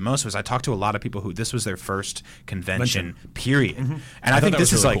enjoyed the most was I talked to a lot of people who this was their first convention, period. And I think that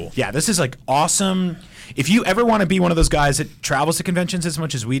this was is really like, cool. this is like awesome. If you ever want to be one of those guys that travels to conventions as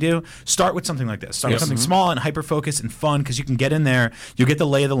much as we do, start with something like this. Start with something small and hyper focused and fun because you can get in there, you'll get the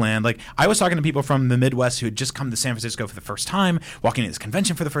lay of the land. Like I was talking to people from the Midwest who had just come to San Francisco for the first time, walking into this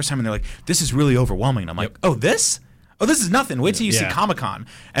convention for the first time, and they're like, "This is really overwhelming." And I'm like, "Oh, this is nothing. Wait till you see Comic-Con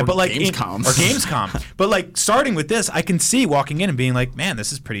or Gamescom." But like starting with this, I can see walking in and being like, "Man,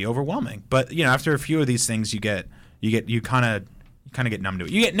 this is pretty overwhelming." But you know, after a few of these things, you kind of get numb to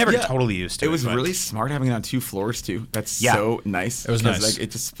it. You get never get totally used to it. It was but really smart having it on 2 floors too. That's so nice. It was nice. Like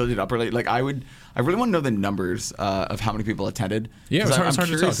it just split it up really. Like I really want to know the numbers of how many people attended. Yeah, it's hard to tell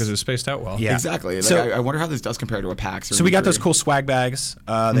curious. because it was spaced out well. Yeah. Exactly. Like, So- I wonder how this does compare to a PAX. Or So we got E3. those cool swag bags.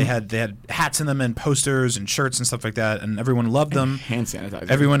 They had hats in them and posters and shirts and stuff like that, and everyone loved them. hand sanitizer.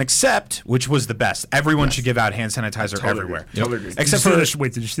 Everyone except, which was the best. Everyone should give out hand sanitizer everywhere. Totally agree. Except Did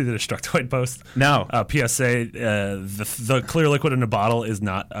for you see the Destructoid post? No. PSA: the clear liquid in a bottle is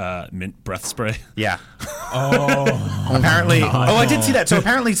not mint breath spray. yeah. Apparently. I did see that. So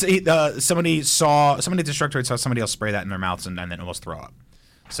apparently, somebody at Destructoid saw somebody else spray that in their mouths and then almost throw up.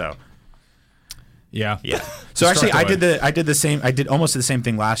 So. Yeah. So actually, I Destructoid. did almost the same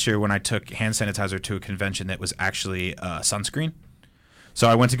thing last year when I took hand sanitizer to a convention that was actually sunscreen. So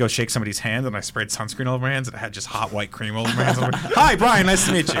I went to go shake somebody's hand, and I sprayed sunscreen all over my hands, and I had just hot white cream all over my hands. I'm like, hi, Brian, nice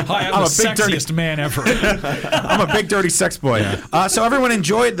to meet you. Hi, I'm the sexiest man ever. I'm a big dirty sex boy. Yeah. So everyone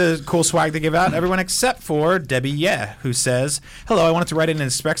enjoyed the cool swag they give out. Everyone except for Debbie who says, hello, I wanted to write in and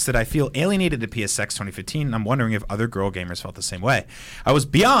express that I feel alienated to PSX 2015, and I'm wondering if other girl gamers felt the same way. I was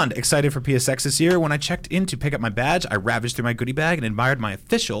beyond excited for PSX this year. When I checked in to pick up my badge, I ravaged through my goodie bag and admired my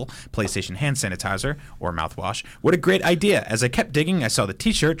official PlayStation hand sanitizer, or mouthwash. What a great idea. As I kept digging, I saw the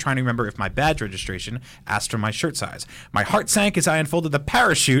t-shirt, trying to remember if my badge registration asked for my shirt size. My heart sank as I unfolded the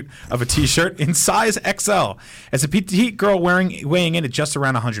parachute of a t-shirt in size XL. As a petite girl weighing in at just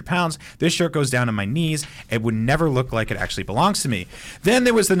around 100 pounds, this shirt goes down to my knees. It would never look like it actually belongs to me. Then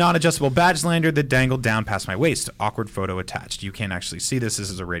there was the non-adjustable badge lanyard that dangled down past my waist. Awkward photo attached. You can't actually see this. This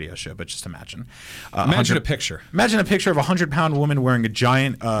is a radio show, but just imagine. Imagine a picture. Imagine a picture of a 100-pound woman wearing a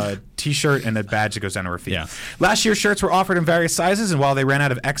giant t-shirt and a badge that goes down to her feet. Yeah. Last year, shirts were offered in various sizes, and while they ran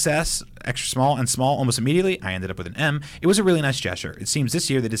out of XS, extra small, and small almost immediately, I ended up with an M. It was a really nice gesture. It seems this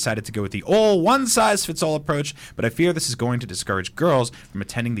year they decided to go with the old one-size-fits-all approach, but I fear this is going to discourage girls from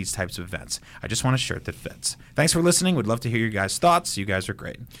attending these types of events. I just want a shirt that fits. Thanks for listening. Would love to hear your guys' thoughts. You guys are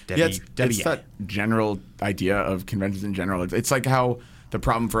great. Debbie, it's that general idea of conventions in general. It's like how the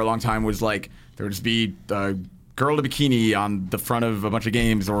problem for a long time was like there would just be a girl in a bikini on the front of a bunch of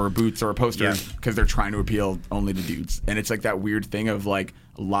games or booths or posters because they're trying to appeal only to dudes. And it's like that weird thing of like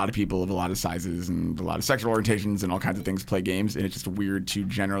a lot of people of a lot of sizes and a lot of sexual orientations and all kinds of things play games. And it's just weird to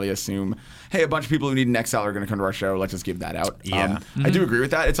generally assume, hey, a bunch of people who need an XL are going to come to our show. Let's just give that out. Yeah. I do agree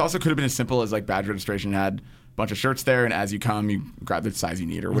with that. It also could have been as simple as like badge registration had bunch of shirts there, and as you come, you grab the size you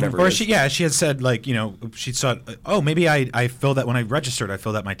need or whatever. Or it is. she had said like, you know, she thought, oh, maybe I filled that when I registered, I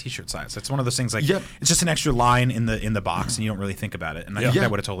filled out my t-shirt size. That's one of those things like it's just an extra line in the box, and you don't really think about it. And I think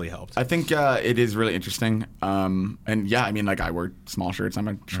that would have totally helped. I think it is really interesting. And yeah, I mean, like I wear small shirts. I'm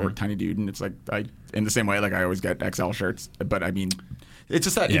a short, tiny dude, and it's like in the same way, like I always get XL shirts. But I mean, it's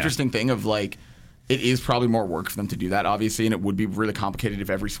just that interesting thing of like, it is probably more work for them to do that, obviously, and it would be really complicated if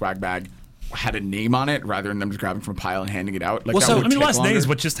every swag bag had a name on it rather than them just grabbing from a pile and handing it out. Like, well, that would take less longer. names,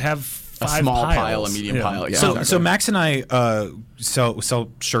 but just have a five small piles. pile, a medium pile. Yeah, So exactly. so Max and I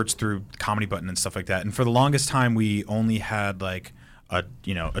sell shirts through Comedy Button and stuff like that, and for the longest time we only had like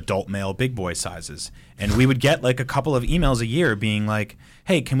adult male big boy sizes, and we would get like a couple of emails a year being like,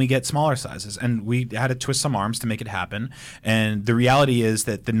 hey, can we get smaller sizes? And we had to twist some arms to make it happen. And the reality is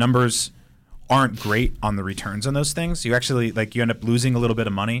that the numbers aren't great on the returns on those things. You actually you end up losing a little bit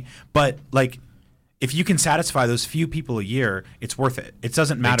of money, but like, if you can satisfy those few people a year, it's worth it. It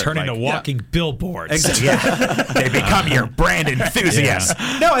doesn't matter. They turn into walking billboards. Exactly. Yeah. They become your brand enthusiasts.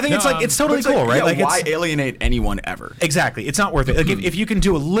 No, I think it's totally cool, right? Yeah, why alienate anyone ever? Exactly. It's not worth it. Like if you can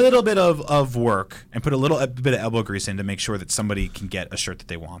do a little bit of work and put a bit of elbow grease in to make sure that somebody can get a shirt that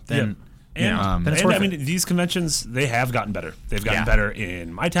they want, then then it's worth I it. mean, these conventions, they have gotten better. They've gotten better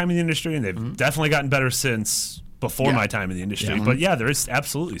in my time in the industry, and they've definitely gotten better since before my time in the industry. But yeah, there is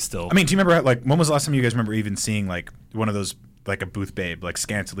absolutely still. I mean, do you remember when was the last time you guys remember even seeing like one of those like a booth babe, like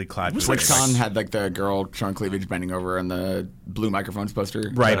scantily clad? TwitchCon had like the girl showing cleavage bending over on the blue microphones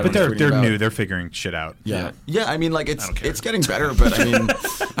poster. Right, but they're new. They're figuring shit out. Yeah. I mean, like it's getting better, but I mean,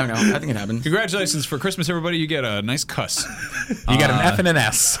 I don't know. I think it happened. Congratulations for Christmas, everybody! You get a nice cuss. You got an F and an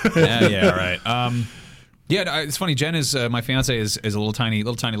S. Yeah, right. Yeah, it's funny. Jen is my fiance is a little tiny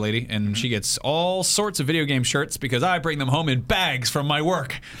lady, and she gets all sorts of video game shirts because I bring them home in bags from my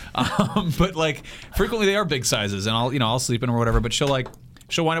work. But like frequently they are big sizes, and I'll sleep in or whatever. But she'll wind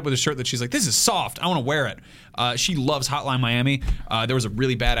up with a shirt that she's like, this is soft, I want to wear it. She loves Hotline Miami. There was a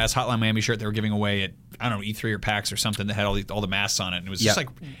really badass Hotline Miami shirt they were giving away at, I don't know, E3 or PAX or something that had all the masks on it, and it was just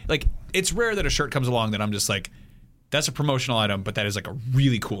like it's rare that a shirt comes along that I'm just like, that's a promotional item, but that is like a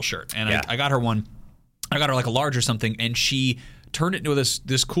really cool shirt. And I got her one. I got her like a large or something, and she turned it into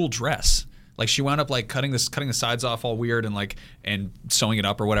this cool dress. Like she wound up like cutting the sides off all weird and sewing it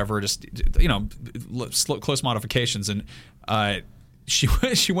up or whatever. Just close modifications. And she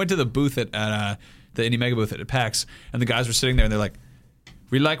went to the booth at the Indie Mega booth at PAX, and the guys were sitting there, and they're like,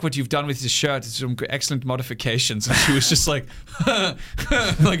 we like what you've done with this shirt. It's some excellent modifications. And she was just like,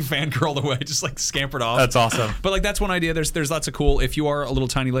 like fangirled away, just like scampered off. That's awesome. But like that's one idea. There's lots of cool. If you are a little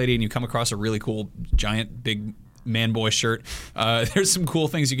tiny lady and you come across a really cool giant big man boy shirt, there's some cool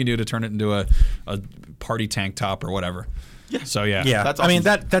things you can do to turn it into a party tank top or whatever. Yeah. So yeah. That's awesome. I mean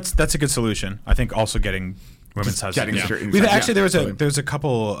that's a good solution. I think also getting women's sizes. There were a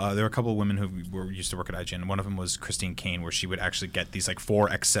couple of women who used to work at IGN. One of them was Christine Kane, where she would actually get these like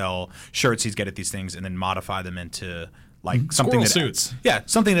 4XL shirts. He'd get at these things and then modify them into like something Squirrel suits. Yeah,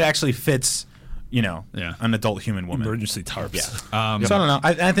 something that actually fits an adult human woman. Emergency tarps. Yeah. So I don't know.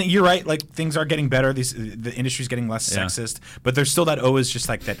 I think you're right. Like things are getting better. The industry's getting less sexist, but there's still that always just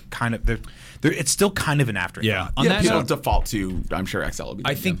like that kind of. It's still kind of an afterthought. Yeah. On that people default to. I'm sure XL will be.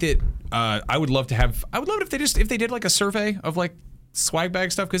 I think that I would love it if they did like a survey of like swag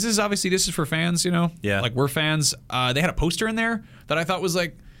bag stuff, because this is for fans. Yeah. Like we're fans. They had a poster in there that I thought was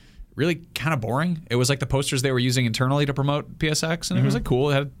like really kind of boring. It was like the posters they were using internally to promote PSX, and it was like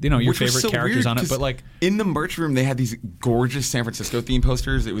cool. It had your Which was favorite so characters weird, on it, but like in the merch room they had these gorgeous San Francisco themed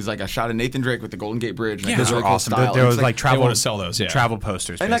posters. It was like a shot of Nathan Drake with the Golden Gate Bridge. And those really are cool awesome. style. There was It's like travel. they want to sell those, travel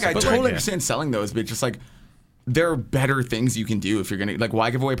posters. and like I basically. totally understand selling those, but just like there are better things you can do if you're gonna like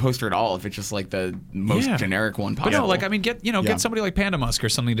why give away a poster at all if it's just like the most generic one But possible. no, like I mean, get somebody like Panda Musk or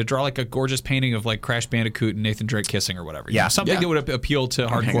something to draw like a gorgeous painting of like Crash Bandicoot and Nathan Drake kissing or whatever. Something that would appeal to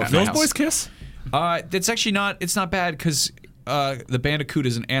hardcore fans. Those boys kiss? It's actually not. It's not bad because the Bandicoot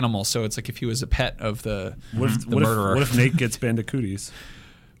is an animal, so it's like if he was a pet of the murderer. What if Nate gets Bandicooties?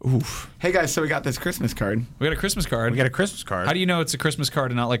 Oof. Hey guys, so we got this Christmas card. We got a Christmas card. We got a Christmas card. How do you know it's a Christmas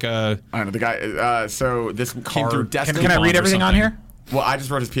card and not like a? I don't know the guy. So this came through Destiny. Can I read everything on here? Well, I just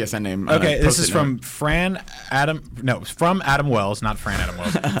wrote his PSN name. Okay, this is from Adam Wells, not Fran Adam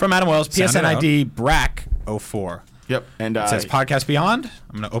Wells. From Adam Wells, PSN ID BRAC04. Yep, and It says Podcast Beyond.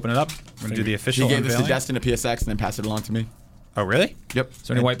 I'm going to open it up. I'm going to do the official he gave this to unveiling. Destin at PSX and then passed it along to me. Oh, really? Yep. Is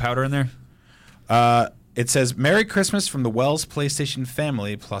there any white powder in there? It says, Merry Christmas from the Wells PlayStation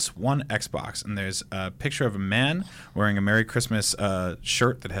family plus one Xbox. And there's a picture of a man wearing a Merry Christmas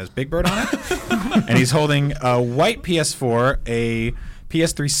shirt that has Big Bird on it. And he's holding a white PS4, a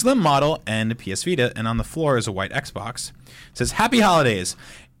PS3 Slim model, and a PS Vita. And on the floor is a white Xbox. It says, Happy Holidays.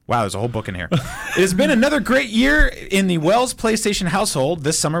 Wow, there's a whole book in here. It has been another great year in the Wells PlayStation household.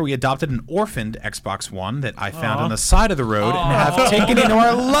 This summer, we adopted an orphaned Xbox One that I found on the side of the road and have taken into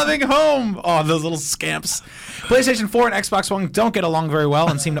our loving home. Oh, those little scamps. PlayStation 4 and Xbox One don't get along very well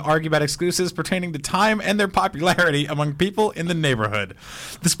and seem to argue about exclusives pertaining to time and their popularity among people in the neighborhood.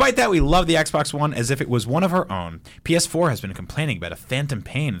 Despite that, we love the Xbox One as if it was one of our own. PS4 has been complaining about a phantom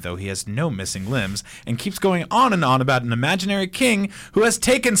pain, though he has no missing limbs, and keeps going on and on about an imaginary king who has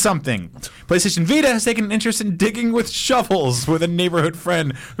taken something. PlayStation Vita has taken an interest in digging with shovels with a neighborhood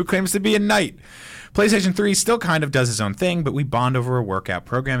friend who claims to be a knight. PlayStation 3 still kind of does his own thing, but we bond over a workout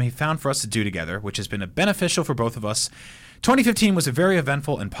program he found for us to do together, which has been beneficial for both of us. 2015 was a very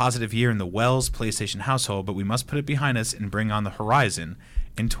eventful and positive year in the Wells PlayStation household, but we must put it behind us and bring on the horizon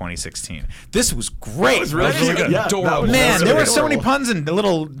in 2016. This was great. That was really good. Yeah, adorable. Man, there were so many puns and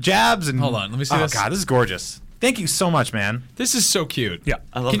little jabs. And Hold on, let me see oh, this. God, this is gorgeous. Thank you so much, man. This is so cute. Yeah,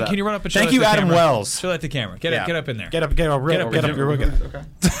 I love that. Can you run up and show Thank that you, to the Adam camera? Wells. Show that to the camera. Get up in there. Get up real up, good. Okay.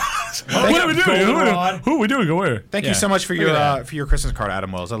 What are we doing? Who are we doing? Go where? Thank Yeah. you so much for Look at your for your Christmas card,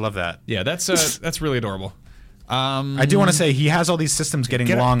 Adam Wells. I love that. Yeah, that's really adorable. I do want to say he has all these systems getting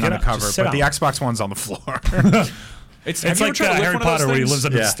Get up, long get on the up, cover, just sit but the down. Xbox One's on the floor. It's It's like Harry Potter where he lives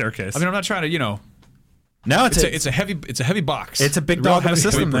under the staircase. I mean, I'm not trying to, No, it's a heavy box. It's a big Real dog in heavy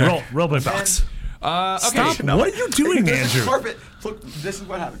the system there. Real big box. Okay. Stop. What are you doing, This Andrew? carpet. Look, this is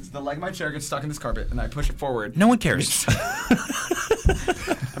what happens. The leg of my chair gets stuck in this carpet, and I push it forward. No one cares. I'm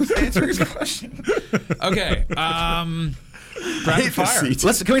answering his question. Okay. Rapid fire.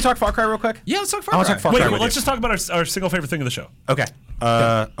 Can we talk Far Cry real quick? Yeah, let's talk I want to Far talk Far Cry. Cry Wait, with let's you. just talk about our single favorite thing of the show. Okay.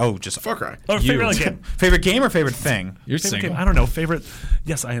 Just Far Cry. Or favorite game. favorite game or favorite thing? You're Favorite single. game. I don't know. Favorite.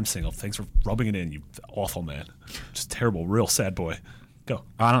 Yes, I am single. Thanks for rubbing it in, you awful man. Just terrible, real sad boy. Go.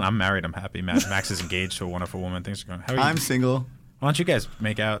 I'm married. I'm happy. Max is engaged to a wonderful woman. Things are going. How are you? I'm single. Why don't you guys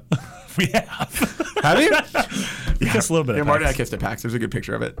make out? We have. Have you? We kissed a little bit. Yeah, at Marty and I PAX. kissed at PAX. There's a good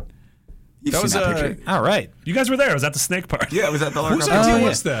picture of it. You've That seen was, that picture. All right. You guys were there. Was that the snake part? Yeah, it was at the Whose Lark idea yeah.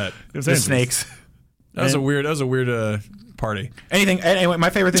 was that? It was The Andrew's. snakes. That was a weird party. Anyway, my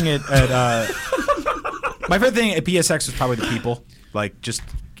favorite thing at PSX was probably the people. Like just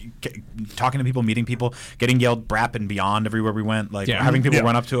talking to people, meeting people, getting yelled BRAP and beyond everywhere we went. Like Yeah. having people Yeah.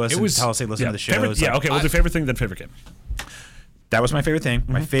 run up to us It and was- tell us they listen to the shows. Favorite, yeah, Like, okay. We'll do favorite thing, then favorite game. That was my favorite thing.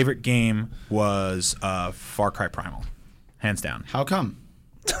 My favorite game was Far Cry Primal, hands down. How come?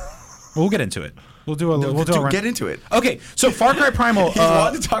 We'll get into it. We'll do a run. Get into it. Okay, so Far Cry Primal. He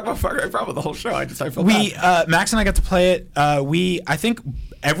wanted to talk about Far Cry Primal the whole show. I felt We bad. Max and I got to play it. I think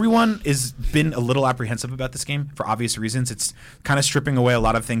everyone has been a little apprehensive about this game for obvious reasons. It's kind of stripping away a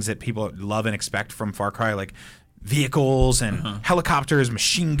lot of things that people love and expect from Far Cry, like vehicles and helicopters,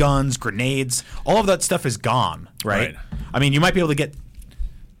 machine guns, grenades. All of that stuff is gone, right? Right. I mean, you might be able to get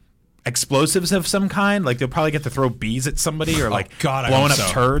explosives of some kind. Like they'll probably get to throw bees at somebody or like God, I blowing up hope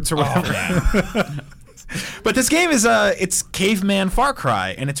so. turds or whatever. But this game is it's caveman Far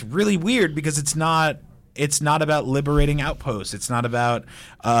Cry, and it's really weird because it's not about liberating outposts. It's not about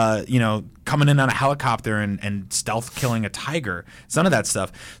coming in on a helicopter and stealth killing a tiger. It's none of that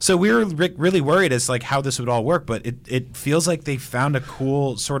stuff. So we were really worried as like how this would all work, but it feels like they found a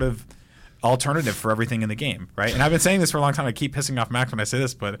cool sort of alternative for everything in the game, right? And I've been saying this for a long time. I keep pissing off Max when I say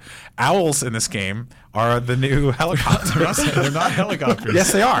this, but owls in this game are the new helicopters. They're not helicopters.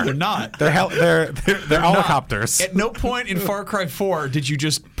 Yes, they are. They're not. They're helicopters. At no point in Far Cry 4 did you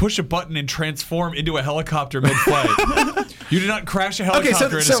just push a button and transform into a helicopter mid-flight. You did not crash a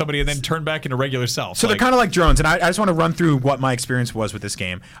helicopter into somebody and then turn back into regular self. So they're kind of like drones, and I just want to run through what my experience was with this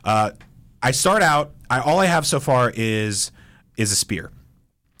game. I start out, all I have so far is a spear.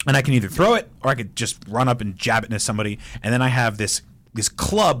 And I can either throw it or I could just run up and jab it into somebody. And then I have this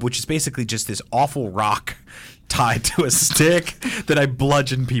club, which is basically just this awful rock tied to a stick that I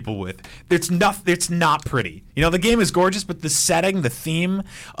bludgeon people with. It's not pretty. The game is gorgeous, but the setting, the theme,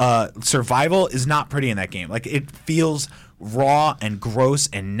 survival is not pretty in that game. Like, it feels raw and gross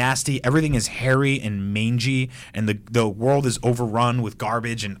and nasty. Everything is hairy and mangy, and the world is overrun with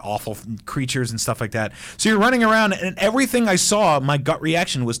garbage and awful creatures and stuff like that. So you're running around, and everything I saw, my gut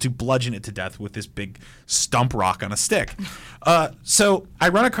reaction was to bludgeon it to death with this big stump rock on a stick. So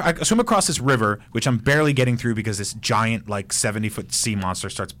I swim across this river, which I'm barely getting through because this giant, like 70-foot sea monster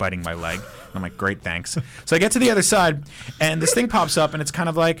starts biting my leg. I'm like, great, thanks. So I get to the other side, and this thing pops up, and it's kind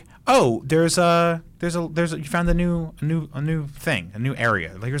of like, oh, there's you found a new thing, a new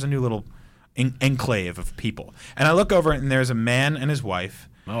area. Like, here's a new little enclave of people. And I look over, and there's a man and his wife.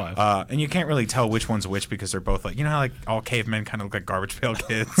 And you can't really tell which one's which because they're both like, how like all cavemen kind of look like Garbage Pail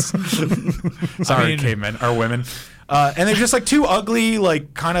Kids. Sorry, cavemen or women. And they're just like two ugly,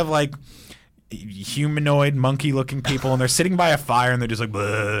 like kind of like humanoid monkey looking people, and they're sitting by a fire, and they're just like,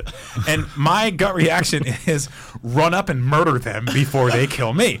 bleh. And my gut reaction is run up and murder them before they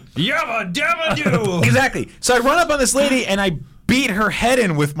kill me. Yabba dabba doo. Exactly. So I run up on this lady and I beat her head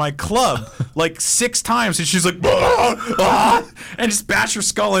in with my club like 6 times, and she's like, and just bash her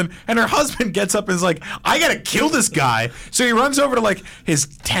skull in. And her husband gets up and is like, I gotta kill this guy. So he runs over to like his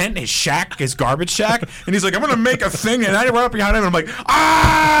tent, his shack, his garbage shack, and he's like, I'm gonna make a thing. And I run up behind him and I'm like,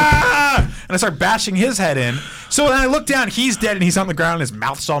 ah! And I start bashing his head in. So then I look down, he's dead, and he's on the ground, and his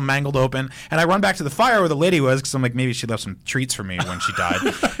mouth's all mangled open. And I run back to the fire where the lady was, because I'm like, maybe she left some treats for me when she died.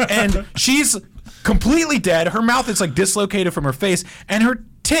 And she's completely dead. Her mouth is like dislocated from her face, and her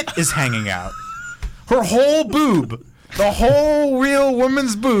tit is hanging out. Her whole boob, the whole real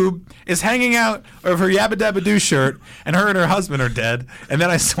woman's boob, is hanging out of her Yabba Dabba Doo shirt, and her husband are dead. And then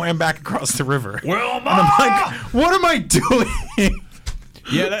I swam back across the river. Well, and I'm like, what am I doing?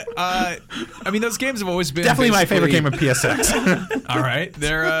 Yeah, those games have always been definitely my favorite game of PSX. All right,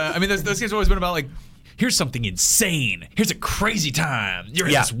 those games have always been about like, here's something insane. Here's a crazy time. You're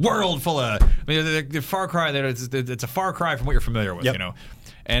in this world full of. The Far Cry. It's a Far Cry from what you're familiar with,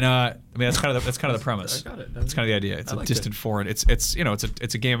 And that's kind of the premise. I got it. That's kind of the idea. It's a distant foreign. It's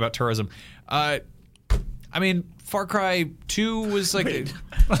a game about tourism. Far Cry 2 was like.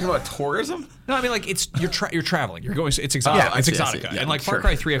 Talking about tourism? No, like you're traveling. You're going. It's exotic. It's Exotica. Yeah, and like Far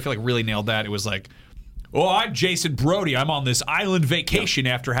Cry 3, I feel like really nailed that. It was like, oh, I'm Jason Brody. I'm on this island vacation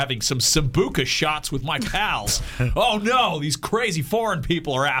after having some Sambuca shots with my pals. Oh no, these crazy foreign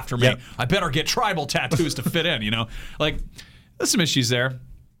people are after me. I better get tribal tattoos to fit in. Like there's some issues there.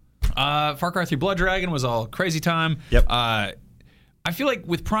 Far Cry 3 Blood Dragon was all crazy time. Yep. I feel like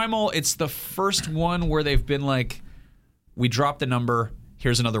with Primal, it's the first one where they've been like, we dropped the number.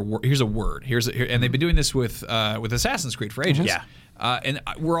 Here's another word. Here's a word. And they've been doing this with Assassin's Creed for ages. Yeah. And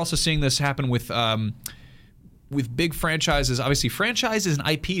we're also seeing this happen with big franchises. Obviously, franchises and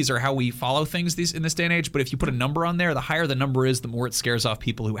IPs are how we follow things in this day and age. But if you put a number on there, the higher the number is, the more it scares off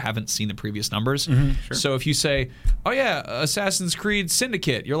people who haven't seen the previous numbers. Mm-hmm, sure. So if you say, oh yeah, Assassin's Creed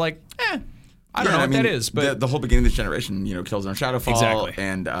Syndicate, you're like, I don't know what that is. But the whole beginning of this generation, Killzone Shadowfall, exactly.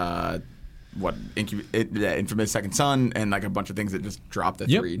 And Infamous Second Son, and like a bunch of things that just dropped at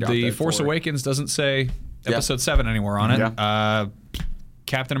 3. The Force Awakens doesn't say Episode 7 anywhere on it. Yeah.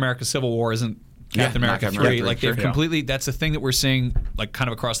 Captain America: Civil War isn't Captain America 3. Like they've completely. That's the thing that we're seeing, like kind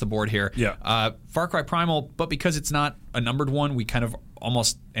of across the board here. Yeah. Far Cry Primal, but because it's not a numbered one, we kind of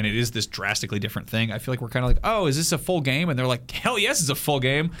almost, and it is this drastically different thing. I feel like we're kind of like, oh, is this a full game? And they're like, hell yes, it's a full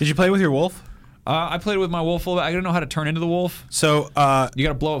game. Did you play with your wolf? I played with my wolf a little bit. I don't know how to turn into the wolf. So You got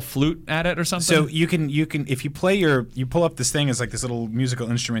to blow a flute at it or something? so you can if you pull up this thing as like this little musical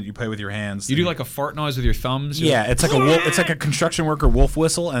instrument you play with your hands. You do like a fart noise with your thumbs? Yeah, it's like a wolf, it's like a construction worker wolf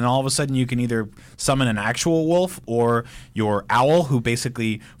whistle, and all of a sudden you can either summon an actual wolf or your owl, who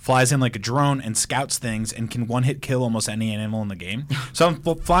basically flies in like a drone and scouts things and can one-hit kill almost any animal in the game. So I'm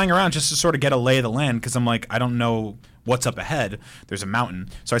flying around just to sort of get a lay of the land, because I'm like, I don't know what's up ahead. There's a mountain.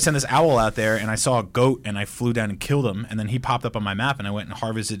 So I sent this owl out there, and I saw a goat, and I flew down and killed him, and then he popped up on my map, and I went and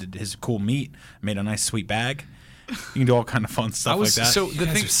harvested his cool meat, made a nice sweet bag. You can do all kind of fun stuff like that. So the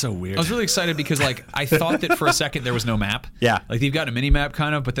thing are so weird. I was really excited because like I thought that for a second there was no map. Yeah. Like you've got a mini map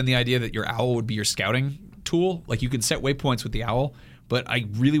kind of, but then the idea that your owl would be your scouting tool, like you can set waypoints with the owl, but I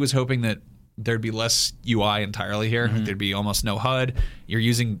really was hoping that there'd be less UI entirely here. Mm-hmm. There'd be almost no HUD. You're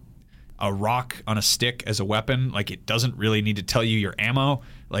using a rock on a stick as a weapon. Like it doesn't really need to tell you your ammo.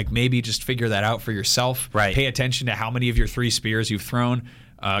 Like maybe just figure that out for yourself. Right. Pay attention to how many of your 3 spears you've thrown.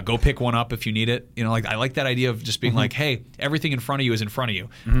 Go pick one up if you need it. You know, like I like that idea of just being like, hey, everything in front of you is in front of you.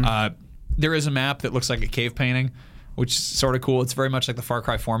 There is a map that looks like a cave painting, which is sort of cool. It's very much like the Far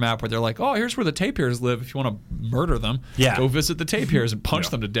Cry 4 map where they're like, oh, here's where the tapirs live. If you want to murder them, Yeah. go visit the tapirs and punch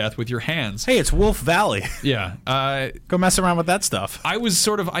them to death with your hands. Hey, it's Wolf Valley. Yeah. Go mess around with that stuff. I was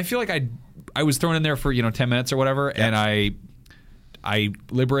sort of, I feel like I was thrown in there for 10 minutes or whatever, and I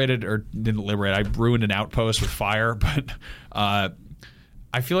liberated, or didn't liberate, I ruined an outpost with fire, but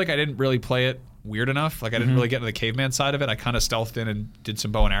I feel like I didn't really play it weird enough. Like I didn't really get into the caveman side of it. I kind of stealthed in and did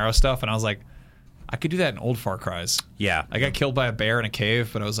some bow and arrow stuff, and I was like, I could do that in old Far Cries. Yeah. I got killed by a bear in a cave,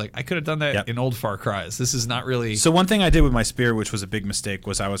 but I was like, I could have done that in old Far Cries. This is not really... So one thing I did with my spear, which was a big mistake,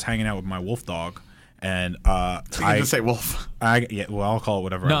 was I was hanging out with my wolf dog, and You can just say wolf. I'll call it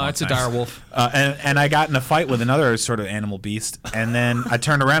whatever. I No, want. it's a dire wolf. And I got in a fight with another sort of animal beast, and then I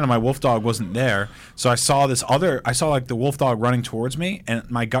turned around and my wolf dog wasn't there. So I saw like the wolf dog running towards me,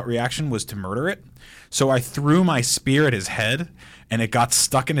 and my gut reaction was to murder it. So I threw my spear at his head, and it got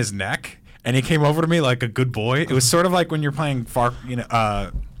stuck in his neck, and he came over to me like a good boy. It was sort of like when you're playing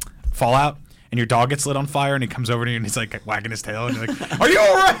Fallout, and your dog gets lit on fire, and he comes over to you, and he's like wagging his tail, and you're like, "Are you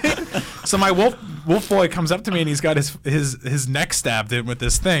all right?" So my wolf boy comes up to me, and he's got his neck stabbed in with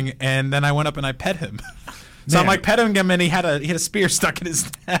this thing, and then I went up and I pet him. So I'm like petting him, and he had a spear stuck in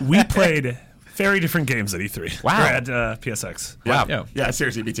his neck. We played very different games at E3. Wow. Or at PSX. Wow. Yeah,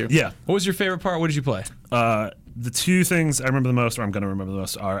 seriously, me too. Yeah. What was your favorite part? What did you play? The 2 things I remember the most, or I'm going to remember the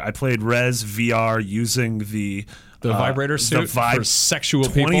most, are I played Res VR using the vibrator suit for sexual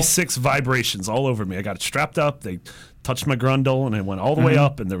 26 vibrations all over me. I got it strapped up. They touched my grundle, and it went all the way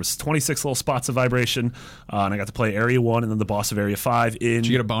up, and there was 26 little spots of vibration. And I got to play Area 1 and then the boss of Area 5 in Did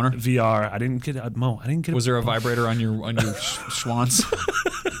you get a boner? VR. I didn't get a Was there a vibrator on your schwanz?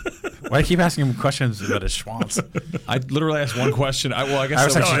 Why do you keep asking him questions about his schwanz? I literally asked one question. I guess I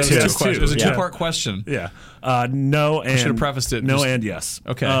was that actually was two. two questions. It was a Yeah. 2-part question. Yeah. No and... should have prefaced it. No Just- and yes.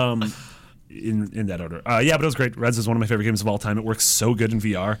 Okay. In that order. Yeah, but it was great. Res is one of my favorite games of all time. It works so good in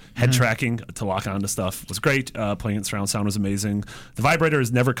VR. Head tracking to lock onto stuff was great. Playing it surround sound was amazing. The vibrator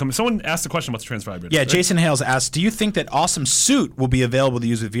has never come... Someone asked a question about the trans vibrator. Yeah, right? Jason Hales asked, do you think that Awesome Suit will be available to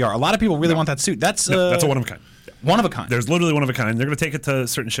use with VR? A lot of people really want that suit. That's That's a one of a kind. one of a kind. There's literally one of a kind. They're going to take it to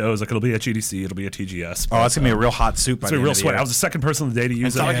certain shows. Like it'll be at GDC. It'll be at TGS. Oh, that's going to be a real hot suit by It's the a end real of the sweat. year. I was the second person of the day to use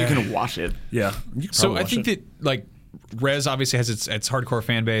It's not it. like you can wash it. Yeah. You can So probably I watch think it. that like Res obviously has its hardcore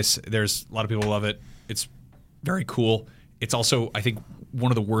fan base. There's a lot of people who love it. It's very cool. It's also, I think, one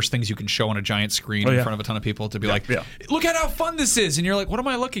of the worst things you can show on a giant screen in yeah. front of a ton of people to be like, yeah. look at how fun this is. And you're like, what am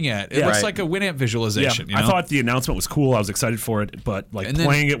I looking at? It Yeah. looks Right. like a Winamp visualization. Yeah, You know? I thought the announcement was cool. I was excited for it, but like And then-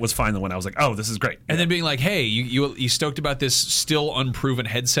 playing it was fine. When I was like, "Oh, this is great," And then being like, hey, you stoked about this still unproven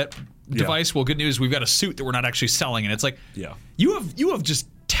headset device? Well, good news, we've got a suit that we're not actually selling. And it's like, Yeah. you have just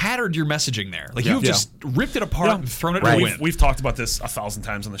tattered your messaging there. Like Yeah. you have Yeah. just ripped it apart and thrown it Right. to the We've, wind. we've talked about this 1,000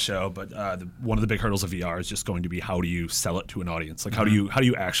 times on the show, but one of the big hurdles of VR is just going to be how do you sell it to an audience? Like how do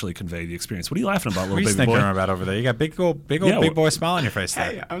you actually convey the experience? What are you laughing about, What are little you baby snickering boy? about over there? You got big boy smile on your face there.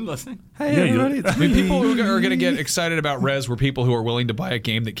 Hey, I'm listening. Hey, Yeah, you- everybody. I mean, people who are going to get excited about Res were people who are willing to buy a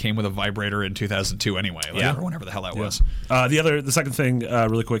game that came with a vibrator in 2002 anyway, Yeah. or whenever the hell that was. The second thing,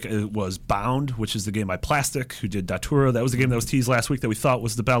 really quick, was Bound, which is the game by Plastic, who did Datura. That was the game that was teased last week that we thought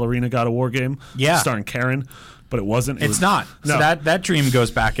was the Ballerina God of War game, Yeah. starring Karen, but it wasn't. It It's was, not. No. So that dream goes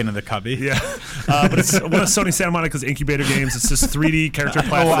back into the cubby. Yeah, but it's one of Sony Santa Monica's incubator games. It's this 3D character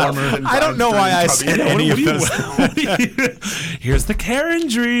platformer. I don't know why I said any of those. Here's the Karen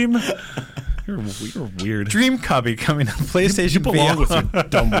dream. You're weird. Dream Cubby coming to PlayStation You belong VR. with your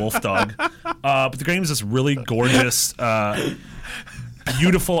dumb wolf dog. But the game is this really gorgeous.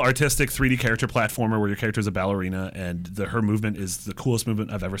 beautiful, artistic 3D character platformer where your character is a ballerina, and her movement is the coolest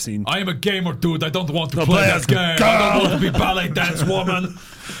movement I've ever seen. I am a gamer, dude. I don't want to play this game. I don't want to be ballet dance woman.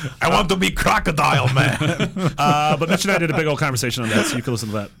 I want to be Crocodile Man. But Mitch and I did a big old conversation on that, so you can listen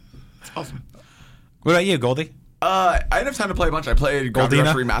to that. Awesome. What about you, Goldie? I didn't have time to play a bunch. I played Gravity Goldina?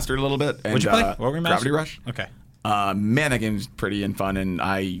 Rush Remastered a little bit. And, What'd you play? What remastered? Gravity Rush. Okay. Man, that game's pretty and fun, and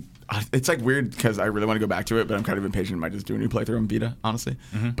it's like weird because I really want to go back to it, but I'm kind of impatient. I might just do a new playthrough on Vita, honestly.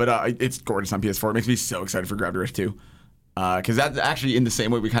 But it's gorgeous on PS4. It makes me so excited for Gravity Rush 2. Because that's actually in the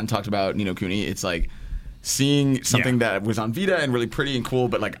same way we kind of talked about Ni no Kuni. It's like seeing something that was on Vita and really pretty and cool,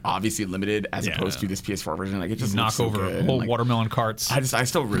 but like obviously limited as opposed to this PS4 version. Like it just knock looks so over good. whole And, like, watermelon carts. I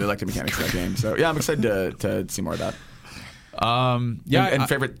still really like the mechanics of that game. So yeah, I'm excited to see more of that. And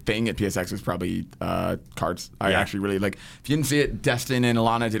favorite thing at PSX was probably cards. I actually really like. If you didn't see it, Destin and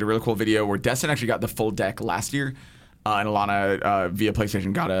Alana did a really cool video where Destin actually got the full deck last year, and Alana via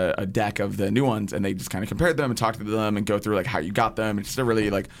PlayStation got a deck of the new ones, and they just kind of compared them and talked to them and go through like how you got them. It's just a really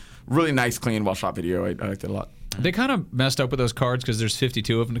nice, clean, well shot video. I liked it a lot. They kind of messed up with those cards because there's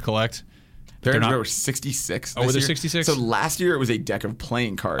 52 of them to collect. There were 66. Oh, were there year. 66? So last year it was a deck of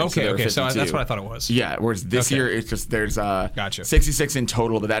playing cards. Okay. So that's what I thought it was. Yeah. Whereas this year it's just there's 66 in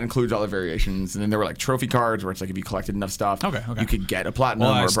total, but that includes all the variations. And then there were like trophy cards where it's like if you collected enough stuff, you could get a platinum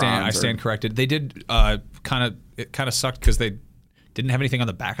or a bronze. I stand corrected. They did kind of sucked because they didn't have anything on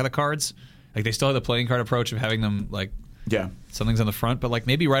the back of the cards. Like they still had the playing card approach of having them like something's on the front, but like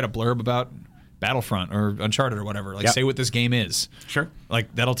maybe write a blurb about Battlefront or Uncharted or whatever. Like say what this game is. Sure.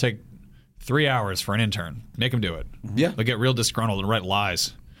 Like that'll take 3 hours for an intern. Make them do it. Yeah. They'll get real disgruntled and write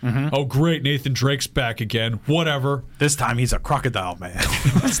lies. Oh, great. Nathan Drake's back again. Whatever. This time he's a crocodile man.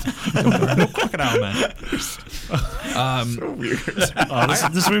 No crocodile man. So weird.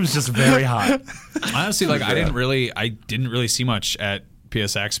 This room's just very hot. Honestly, like I didn't really see much at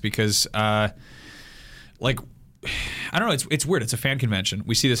PSX because like I don't know, it's weird. It's a fan convention.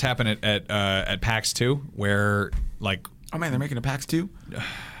 We see this happen at PAX 2 where like oh man, they're making a PAX 2?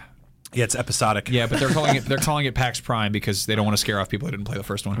 Yeah, it's episodic. Yeah, but they're calling it PAX Prime because they don't want to scare off people who didn't play the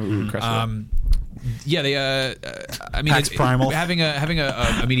first one. I mean, PAX Primal. having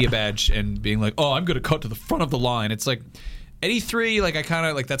a media badge and being like, oh, I'm going to cut to the front of the line. It's like at E3, like I kind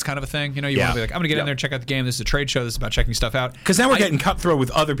of like that's kind of a thing. You know, you want to be like, I'm going to get in there, check out the game. This is a trade show. This is about checking stuff out. Because now we're getting cutthroat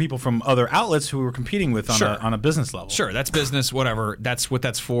with other people from other outlets who we're competing with on a business level. Sure, that's business. Whatever. That's what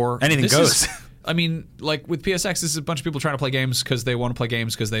that's for. Anything goes. I mean, like with PSX, this is a bunch of people trying to play games because they want to play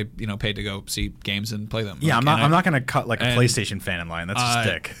games because they, paid to go see games and play them. Yeah, like, I'm not going to cut like a PlayStation fan in line. That's just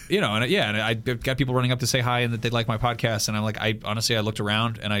dick. And I got people running up to say hi and that they like my podcast, and I'm like, I looked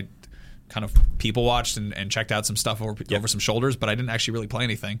around and I kind of people watched and checked out some stuff over some shoulders, but I didn't actually really play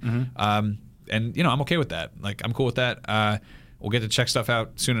anything. And I'm okay with that. Like I'm cool with that. We'll get to check stuff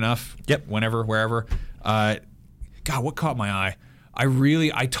out soon enough. Yep. Whenever, wherever. God, what caught my eye?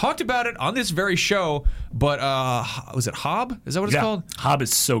 I talked about it on this very show, but was it Hob? Is that what it's called? Hob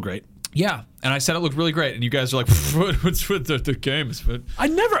is so great. Yeah, and I said it looked really great, and you guys are like, "What's with the games?" But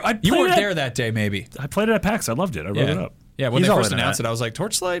you weren't there that day, maybe. I played it at PAX. I loved it. I wrote it up. Yeah, when they first announced it, I was like,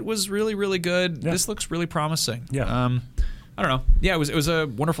 "Torchlight was really, really good. Yeah. This looks really promising." Yeah. I don't know. Yeah, it was a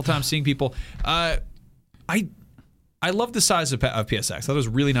wonderful time seeing people. I love the size of PSX. I thought it was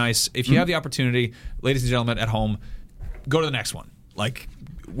really nice. If you have the opportunity, ladies and gentlemen at home, go to the next one. Like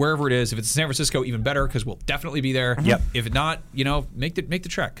wherever it is. If it's San Francisco, even better because we'll definitely be there. Yep. If not, make the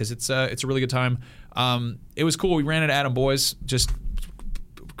trek because it's a really good time. It was cool. We ran into Adam Boyes just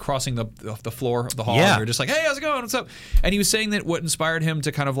crossing the floor of the hall. Yeah. We were just like, hey, how's it going? What's up? And he was saying that what inspired him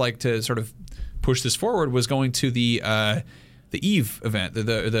to kind of like to sort of push this forward was going to the Eve event,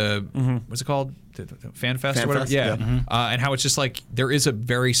 the what's it called? The Fan Fest or whatever. Fest, yeah. And how it's just like there is a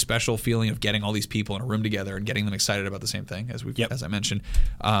very special feeling of getting all these people in a room together and getting them excited about the same thing as I mentioned.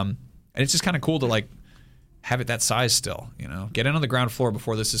 And it's just kind of cool to like have it that size still, Get in on the ground floor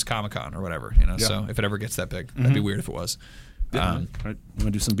before this is Comic-Con or whatever, So if it ever gets that big, that'd be weird if it was. All right. You want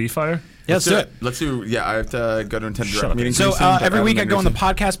to do some B-Fire? Yeah, let's do it. Let's do. Yeah, I have to go to a Direct meeting. So every week I go on the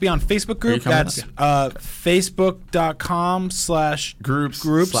Podcast Beyond Facebook group. coming? That's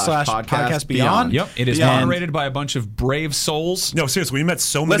facebook.com/groups/podcast beyond. Yep. It is moderated by a bunch of brave souls. No, seriously, we met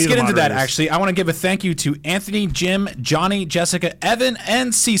so many. Let's of get the into that. moderators. Actually, I want to give a thank you to Anthony, Jim, Johnny, Jessica, Evan,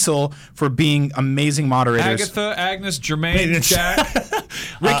 and Cecil for being amazing moderators. Agatha, Agnes, Jermaine, Jack,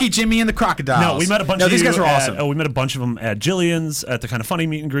 Ricky, Jimmy, and the Crocodiles. No, we met a bunch. No, of these you guys are awesome. we met a bunch of them at Jillian's at the Kind of Funny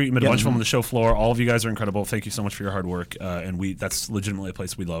meet and greet. We met a bunch of them on the show floor. All of you guys are incredible. Thank you so much for your hard work. And that's legitimately a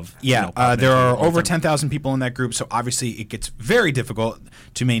place we love. Yeah, there are over 10,000 people in that group, so obviously it gets very difficult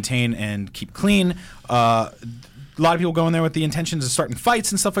to maintain and keep clean. a lot of people go in there with the intentions of starting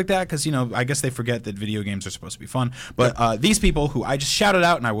fights and stuff like that because, I guess they forget that video games are supposed to be fun. But these people who I just shouted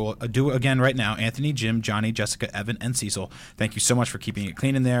out, and I will do it again right now, Anthony, Jim, Johnny, Jessica, Evan, and Cecil, thank you so much for keeping it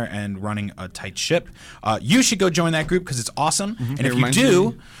clean in there and running a tight ship. You should go join that group because it's awesome. Mm-hmm. And if you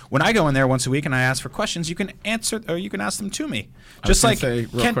do, when I go in there once a week and I ask for questions, you can answer or you can ask them to me. Just like real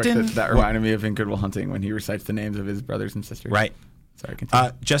Kenton. Quick, that reminded me of in Good Will Hunting when he recites the names of his brothers and sisters. Right. Sorry,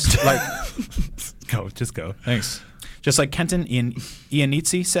 continue. Just like just go. Thanks. Just like Kenton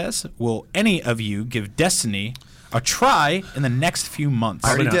Ianizzi says, will any of you give Destiny a try in the next few months?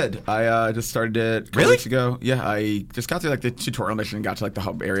 I already did. I just started it a couple Really? weeks ago. Yeah, I just got through like the tutorial mission and got to like the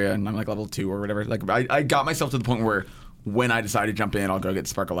hub area, and I'm like level 2 or whatever. Like I got myself to the point where when I decide to jump in, I'll go get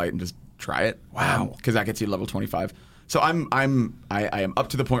Sparkle Light and just try it. Wow. Because that gets you to level 25. So I am up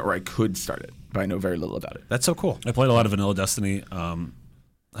to the point where I could start it, but I know very little about it. That's so cool. I played a lot of vanilla Destiny.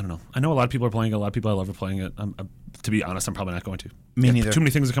 I don't know. I know a lot of people are playing it. A lot of people I love are playing it. To be honest, I'm probably not going to. Me neither. Too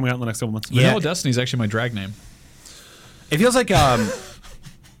many things are coming out in the next couple months. Yeah. Vanilla Destiny is actually my drag name. It feels like Yeah.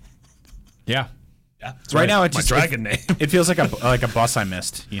 Yeah. right now it's my just dragon name. It feels like a bus I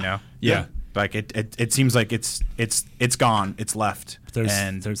missed. Yeah. Like it seems like it's gone. It's left.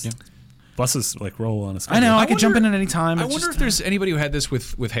 There's buses like roll on a schedule. I know. I could wonder- jump in at any time. I It's wonder just- if there's anybody who had this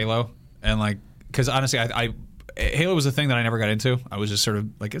with Halo, and like, because honestly, Halo was a thing that I never got into. I was just sort of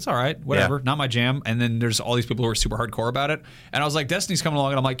like, it's all right, whatever, Yeah. not my jam. And then there's all these people who are super hardcore about it, and I was like, Destiny's coming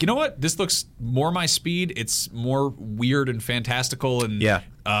along, and I'm like, you know what? This looks more my speed. It's more weird and fantastical and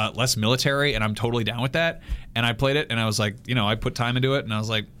less military, and I'm totally down with that. And I played it, and I was like, I put time into it, and I was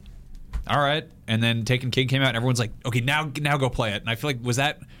like, all right. And then Taken King came out, and everyone's like, okay, now go play it. And I feel like was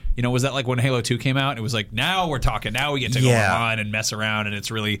that like when Halo 2 came out? It was like, now we're talking. Now we get to go online and mess around, and it's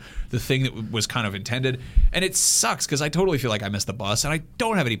really the thing that was kind of intended. And it sucks because I totally feel like I missed the bus, and I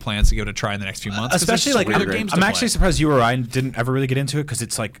don't have any plans to give it a try in the next few months. especially like games I'm actually surprised you or I didn't ever really get into it because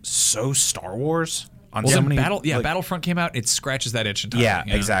it's like so Star Wars on so many. Battlefront came out. It scratches that itch entirely. Yeah,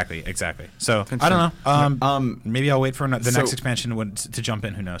 exactly. So I don't know. Maybe I'll wait for the next expansion to jump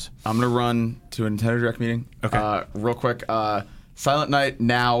in. Who knows? I'm gonna run to a Nintendo Direct meeting. Okay. Real quick. Silent Night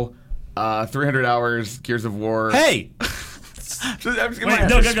now. 300 hours. Gears of War. Hey, I'm just gonna Wait,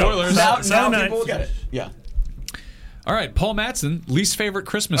 no, go. Spoilers. Now Silent Night. people will get it. Yeah. All right, Paul Matson, least favorite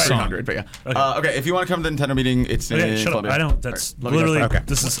Christmas song. 300, but yeah. Okay, if you want to come to the Nintendo meeting, it's Okay, in shut up. Columbia. I don't. That's All right, let me literally. go. Okay.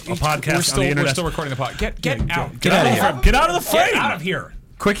 This is a podcast on the We're internet. still recording the pod. Get out. Get out of here. Get out of the frame. Get out of here.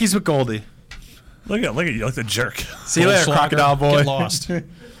 quickies with Goldie. Look at you, like the jerk. See you later, Goldschlager, crocodile boy. Get lost.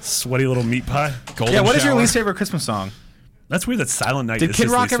 Sweaty little meat pie. Golden Yeah, what is your shower. least favorite Christmas song? That's weird that Silent Night Did is Kid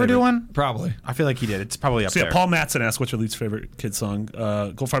his Rock least ever do favorite. one? Probably. I feel like he did. It's probably up So yeah, there. Paul Matson asked, what's your least favorite kid song?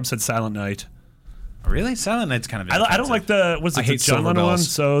 Goldfarb said Silent Night. Really? Silent Night's kind of. I don't like the, what's I it, hate the John Silver Lennon one? Bells.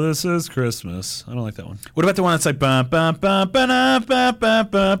 So this is Christmas. I don't like that one. What about the one that's like bum bum bum ba ba ba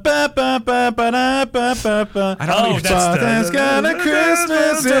ba ba ba ba ba ba ba ba ba. I don't know if that's the- Father's got a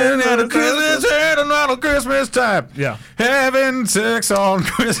Christmas and not a Christmas and not a Christmas time. Yeah. Having sex on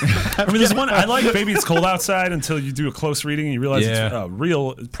Christmas. I mean, there's one, I like Baby It's Cold Outside until you do a close reading and you realize Yeah. it's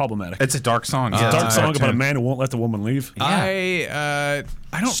real problematic. It's a dark song. It's Yeah, a dark it's song about a cartoon. man who won't let the woman leave. I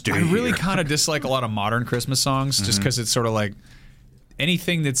don't. Stay I really here. kind of dislike a lot of modern Christmas songs, just because it's sort of like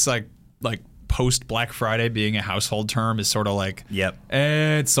anything that's like post Black Friday being a household term is sort of like Yep.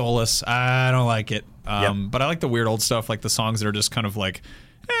 it's soulless. I don't like it. Yep. But I like the weird old stuff, like the songs that are just kind of like,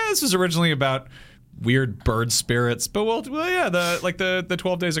 this was originally about weird bird spirits, but the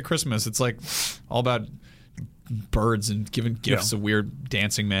 12 Days of Christmas. It's like all about birds and giving gifts of weird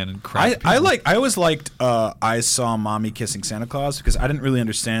dancing men and crap. I always liked I Saw Mommy Kissing Santa Claus because I didn't really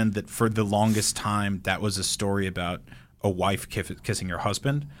understand that for the longest time that was a story about a wife kissing her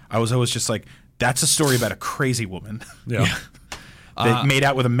husband. I was always just like, that's a story about a crazy woman Yeah. that made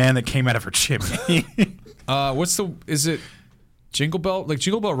out with a man that came out of her chimney. Is it Jingle Bell? Like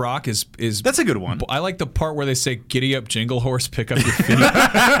Jingle Bell Rock is That's a good one. I like the part where they say "Giddy up, jingle horse, pick up your feet."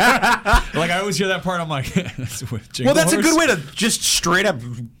 Like I always hear that part. I'm like, Well, that's a good way to just straight up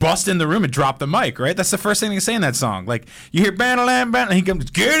bust in the room and drop the mic, right? That's the first thing they say in that song. Like, you hear "Bandalam, and he comes,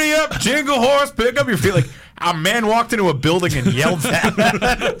 giddy up, jingle horse, pick up your feet." Like, a man walked into a building and yelled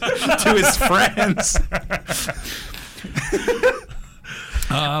that to his friends.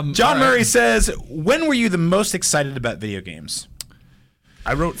 John Murray says, when were you the most excited about video games?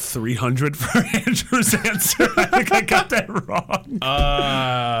 I wrote 300 for Andrew's answer. I think I got that wrong.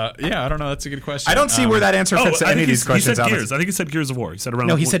 Yeah, I don't know. That's a good question. I don't see where that answer fits I any think of these he questions. said honestly. Gears. I think he said Gears of War. He said around.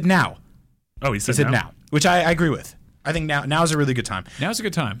 No, he said now. Oh, he said He said now, which I agree with. I think now is a really good time. Now's a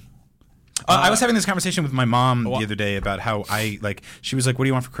good time. I was having this conversation with my mom the other day about how she was like, what do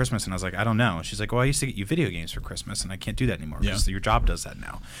you want for Christmas? And I was like, I don't know. She's like, well, I used to get you video games for Christmas and I can't do that anymore because your job does that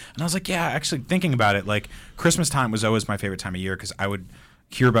now. And I was like, yeah, actually thinking about it, like Christmas time was always my favorite time of year because I would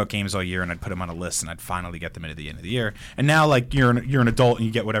hear about games all year and I'd put them on a list and I'd finally get them into the end of the year. And now like you're an adult and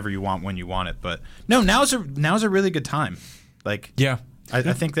you get whatever you want when you want it. But no, now's a really good time. Like, yeah.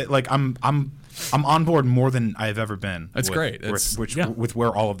 I think that like I'm on board more than I've ever been. That's great. With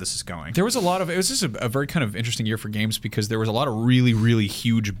where all of this is going. There was it was just a very kind of interesting year for games because there was a lot of really, really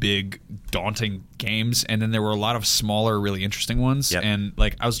huge, big, daunting games, and then there were a lot of smaller, really interesting ones. Yep. And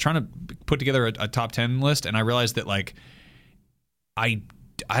like I was trying to put together a top 10 list, and I realized that like I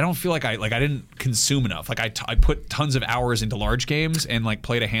don't feel like I didn't consume enough. Like I put tons of hours into large games and like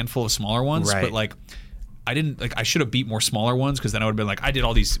played a handful of smaller ones, right. but like I didn't like. I should have beat more smaller ones because then I would have been like, I did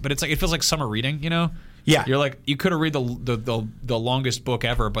all these. But it's like it feels like summer reading, you know? Yeah. You're like you could have read the longest book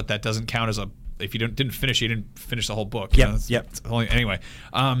ever, but that doesn't count as a. If you didn't finish, you didn't finish the whole book. Yep. Yep. Anyway.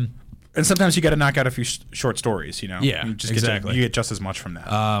 And sometimes you got to knock out a few short stories. You know. Yeah. You just exactly. you get just as much from that.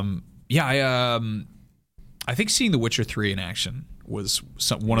 I think seeing The Witcher 3 in action was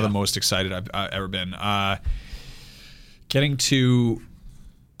one of the most excited I've ever been. Getting to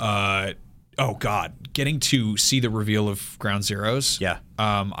see the reveal of Ground Zeroes. Yeah.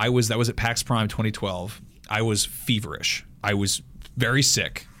 That was at PAX Prime 2012. I was feverish. I was very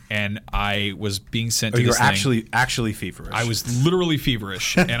sick, and I was being sent to this thing. You were actually feverish. I was literally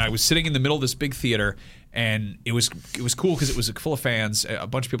feverish, and I was sitting in the middle of this big theater, and it was cool because it was full of fans, a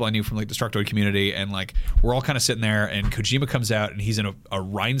bunch of people I knew from like the Destructoid community, and like we're all kind of sitting there, and Kojima comes out, and he's in a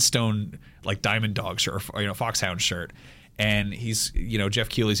rhinestone like Diamond Dog shirt, or, Foxhound shirt, and he's Jeff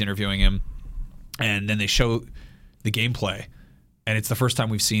Keighley's interviewing him, and then they show the gameplay, and it's the first time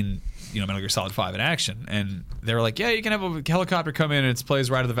we've seen Metal Gear Solid 5 in action, and they were like, yeah, you can have a helicopter come in and it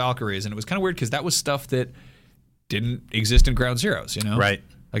plays Ride of the Valkyries, and it was kind of weird because that was stuff that didn't exist in Ground Zeroes, right?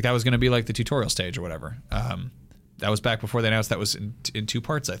 Like that was going to be like the tutorial stage or whatever. That was back before they announced that was in 2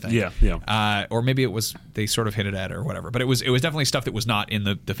 parts, I think. Yeah. Or maybe it was they sort of hinted at it or whatever. But it was definitely stuff that was not in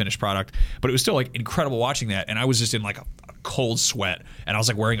the finished product. But it was still like incredible watching that, and I was just in like a cold sweat, and I was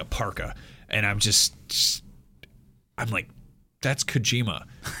like wearing a parka, and I'm like, that's Kojima.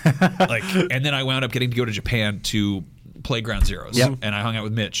 Like, and then I wound up getting to go to Japan to play Ground Zeroes. Yep. And I hung out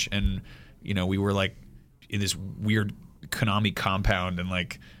with Mitch, and we were like in this weird Konami compound and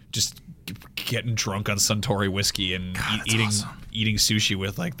like just getting drunk on Suntory whiskey and eating sushi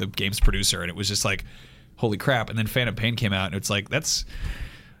with like the game's producer, and it was just like holy crap. And then Phantom Pain came out, and it's like that's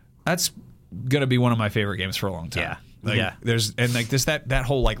gonna be one of my favorite games for a long time. There's and like this that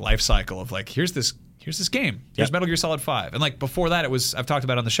whole like life cycle of like here's this game. Here's Metal Gear Solid 5. And like before that, it was I've talked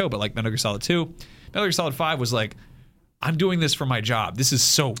about it on the show, but like Metal Gear Solid 2, Metal Gear Solid 5 was like I'm doing this for my job. This is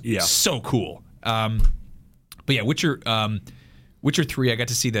so cool. But yeah, Witcher 3, I got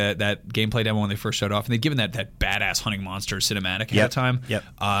to see that gameplay demo when they first showed off, and they'd given that badass hunting monster cinematic ahead of time. Yep.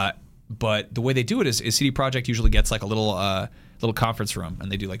 But the way they do it is CD Projekt usually gets like a little conference room,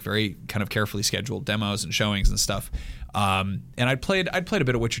 and they do like very kind of carefully scheduled demos and showings and stuff. And I'd played a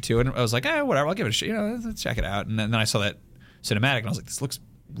bit of Witcher 2, and I was like, whatever, I'll give it a shot. Let's check it out. And then I saw that cinematic, and I was like, this looks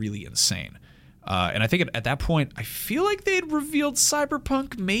really insane. And I think at that point, I feel like they had revealed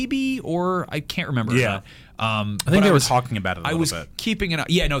Cyberpunk, maybe, or I can't remember. Yeah. I think they were talking about it a little bit. I was keeping it.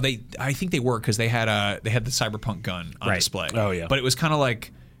 Yeah, no, I think they were because they had the Cyberpunk gun on display. Oh yeah. But it was kind of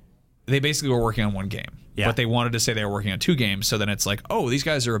like they basically were working on one game. Yeah. But they wanted to say they were working on 2 games, so then it's like, oh, these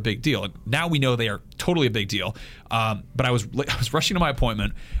guys are a big deal. And now we know they are totally a big deal. But I was rushing to my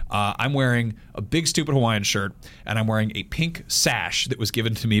appointment. I'm wearing a big stupid Hawaiian shirt, and I'm wearing a pink sash that was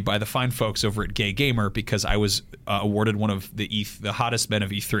given to me by the fine folks over at Gay Gamer because I was awarded one of the hottest men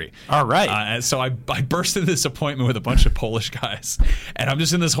of E3. All right. And so I burst into this appointment with a bunch of Polish guys, and I'm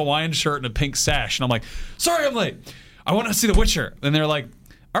just in this Hawaiian shirt and a pink sash, and I'm like, sorry I'm late. I want to see The Witcher. And they're like,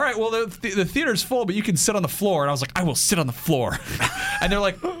 all right, well, the theater's full, but you can sit on the floor. And I was like, I will sit on the floor. And they're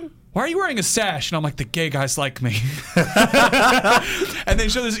like, why are you wearing a sash? And I'm like, the gay guys like me. And they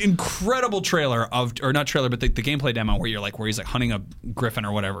show this incredible trailer or not trailer, but the gameplay demo where he's like hunting a griffin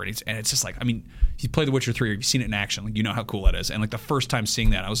or whatever. And it's just like, I mean, you played The Witcher 3 or you've seen it in action. Like, you know how cool that is. And like the first time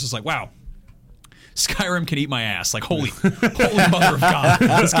seeing that, I was just like, wow. Skyrim can eat my ass. Like, holy mother of God.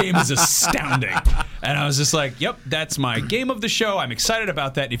 This game is astounding. And I was just like, yep, that's my game of the show. I'm excited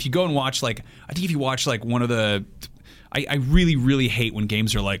about that. If you go and watch, like, I think if you watch, like, one of the... I really, really hate when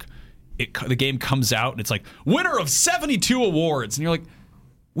games are like, the game comes out and it's like, winner of 72 awards. And you're like,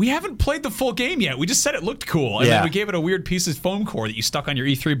 we haven't played the full game yet. We just said it looked cool, and then we gave it a weird piece of foam core that you stuck on your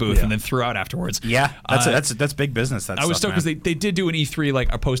E3 booth and then threw out afterwards. Yeah, that's big business. I was stoked because they did do an E3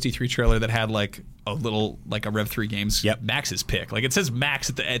 like a post E3 trailer that had like a little like a Rev 3 Games Max's pick. Like it says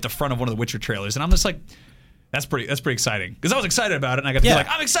Max at the front of one of the Witcher trailers, and I'm just like. That's pretty exciting because I was excited about it and I got to be like,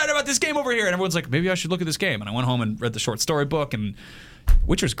 I'm excited about this game over here, and everyone's like, maybe I should look at this game, and I went home and read the short story book, and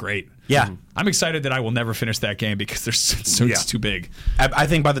Witcher's great. Yeah, I'm excited that I will never finish that game because it's too big. I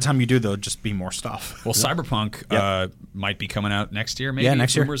think by the time you do, there'll just be more stuff. Well, Cyberpunk might be coming out next year. Maybe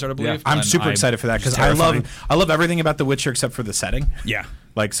next year. Rumors are to believe. Yeah. I'm super excited for that because I love everything about The Witcher except for the setting. Yeah.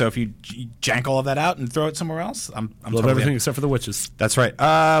 Like, so if you jank all of that out and throw it somewhere else, I'm love totally everything except for the witches. That's right.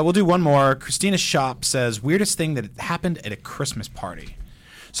 We'll do one more. Christina Shop says, weirdest thing that happened at a Christmas party.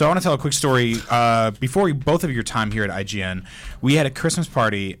 So I want to tell a quick story. Before both of your time here at IGN, we had a Christmas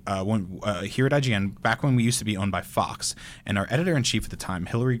party here at IGN back when we used to be owned by Fox. And our editor-in-chief at the time,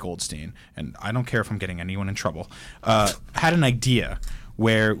 Hillary Goldstein, and I don't care if I'm getting anyone in trouble, had an idea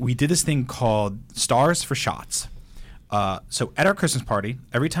where we did this thing called Stars for Shots. So at our Christmas party,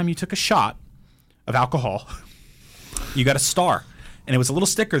 every time you took a shot of alcohol, you got a star. And it was a little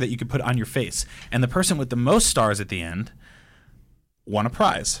sticker that you could put on your face. And the person with the most stars at the end won a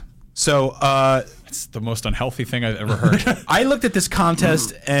prize. So it's the most unhealthy thing I've ever heard. I looked at this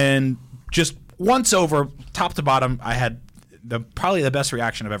contest and just once over, top to bottom, I had probably the best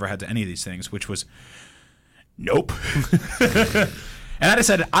reaction I've ever had to any of these things, which was, nope. And I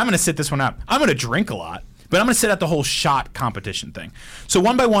decided, I'm going to sit this one out. I'm going to drink a lot. But I'm going to sit out the whole shot competition thing. So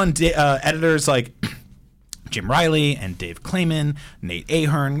one by one, editors like Jim Riley and Dave Clayman, Nate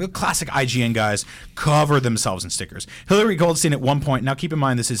Ahern, the classic IGN guys, cover themselves in stickers. Hillary Goldstein at one point, now keep in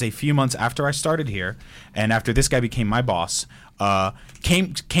mind this is a few months after I started here, and after this guy became my boss,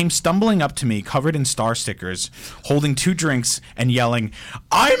 came stumbling up to me covered in star stickers, holding 2 drinks and yelling,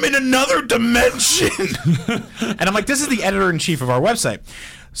 "I'm in another dimension!" And I'm like, this is the editor-in-chief of our website.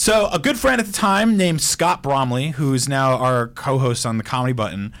 So a good friend at the time named Scott Bromley, who is now our co-host on the Comedy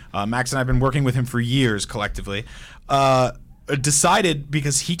Button, Max and I have been working with him for years collectively, decided,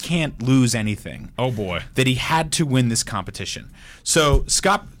 because he can't lose anything, oh boy, that he had to win this competition. So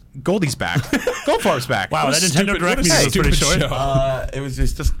Scott... Goldie's back. Goldfarb's back. Wow, that Nintendo Direct meeting was pretty short. It was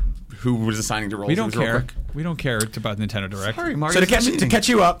just who was assigning to roles. We don't care. We don't care about Nintendo Direct. Sorry, Mario. So to catch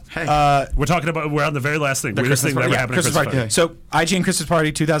you up, Hey. We're on the very last thing. Weirdest thing that ever happened at Christmas Christmas party. party. So IGN Christmas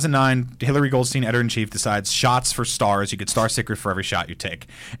Party 2009, Hillary Goldstein, editor-in-chief, decides shots for stars. You get star stickers for every shot you take,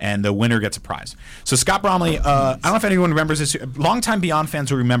 and the winner gets a prize. So Scott Bromley, I don't know if anyone remembers this. Longtime Beyond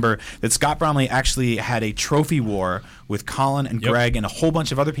fans will remember that Scott Bromley actually had a trophy war with Colin and Greg and a whole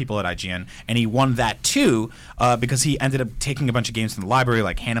bunch of other people at IGN, and he won that too because he ended up taking a bunch of games from the library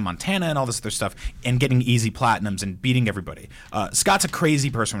like Hannah Montana and all this other stuff and getting easy platinums and beating everybody. Scott's a crazy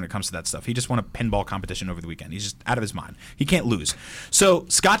person when it comes to that stuff. He just won a pinball competition over the weekend. He's just out of his mind. He can't lose. So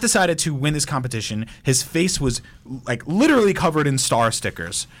Scott decided to win this competition. His face was like literally covered in star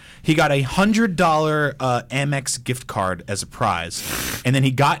stickers. He got a $100 Amex gift card as a prize, and then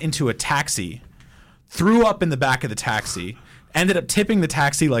he got into a taxi, threw up in the back of the taxi, ended up tipping the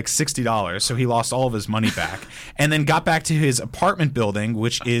taxi like $60, so he lost all of his money back, and then got back to his apartment building,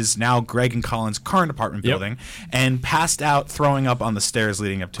 which is now Greg and Colin's current apartment building, and passed out throwing up on the stairs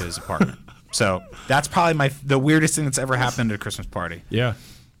leading up to his apartment. So that's probably the weirdest thing that's ever happened at a Christmas party. Yeah.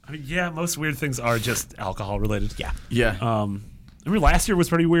 I mean, yeah, most weird things are just alcohol related. Yeah. Yeah. I remember last year was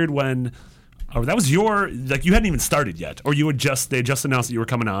pretty weird when that was you hadn't even started yet, or they just announced that you were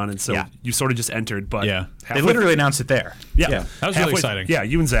coming on, and so you sort of just entered. But they literally announced it there. Yeah, that was really exciting. Yeah,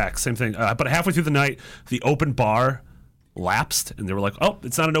 you and Zach, same thing. But halfway through the night, the open bar lapsed, and they were like, "Oh,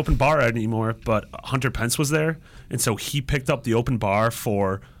 it's not an open bar anymore." But Hunter Pence was there, and so he picked up the open bar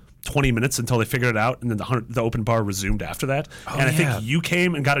for 20 minutes until they figured it out, and then the open bar resumed after that. And I think you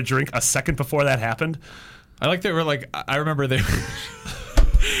came and got a drink a second before that happened. I like they were like, I remember they.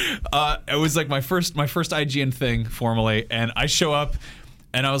 It was like my first IGN thing formally, and I show up,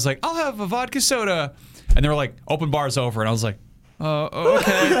 and I was like, I'll have a vodka soda, and they were like, open bar's over, and I was like,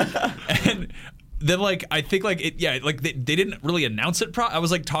 okay, and then like I think like it like they didn't really announce it. I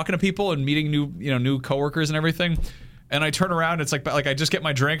was like talking to people and meeting new coworkers and everything. And I turn around, it's like I just get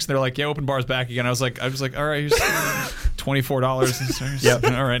my drinks, and they're like, "Yeah, open bar's back again." I was like, "All right, here's $24." Yep.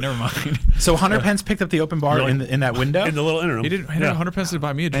 All right, never mind. So Hunter Pence picked up the open bar in that window. In the little interim. He didn't. Hunter Pence didn't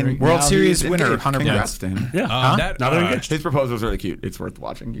buy me a drink. World Series winner Hunter Congrats Pence. to him. Yeah. Now they're engaged. His proposal was really cute. It's worth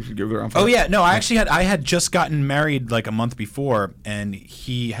watching. You should go around. Oh yeah, no, I had just gotten married like a month before, and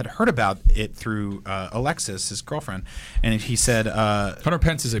he had heard about it through Alexis, his girlfriend, and he said, Hunter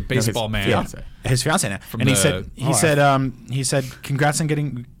Pence is a baseball man. Fiance. his fiance now, and he said, congrats on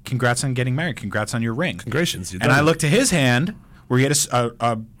getting married, congrats on your ring. Congratulations. And I looked at his hand where he had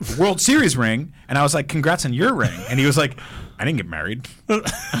a World Series ring, and I was like, congrats on your ring. And he was like, I didn't get married. And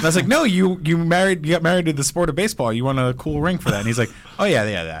I was like, no, you got married to the sport of baseball. You want a cool ring for that. And he's like, oh yeah,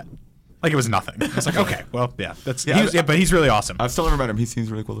 that. Like it was nothing. I was like, okay, well, yeah, but he's really awesome. I've still never met him. He seems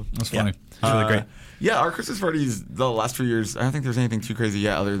really cool though. That's funny. He's really great. Yeah, our Christmas parties the last few years, I don't think there's anything too crazy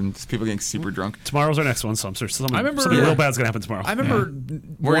yet other than just people getting super drunk. Tomorrow's our next one, so I'm sure something remember- real bad's gonna happen tomorrow. I remember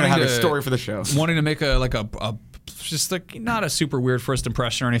We're gonna wanting have a to- story for the show. wanting to make a just like not a super weird first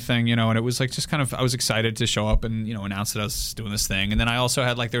impression or anything, and it was like just kind of I was excited to show up and announce that I was doing this thing, and then I also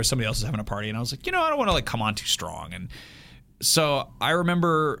had like there was somebody else was having a party, and I was like, I don't want to like come on too strong, and so I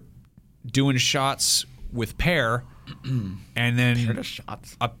remember doing shots with Pear, and then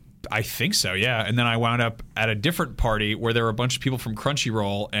Shots. I think so, yeah. And then I wound up at a different party where there were a bunch of people from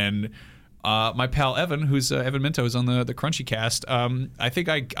Crunchyroll, and my pal Evan, who's Evan Minto, is on the Crunchy cast. I think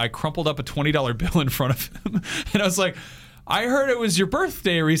I crumpled up a $20 bill in front of him, and I was like, I heard it was your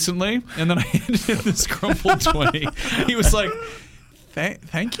birthday recently, and then I handed him this crumpled 20. He was like,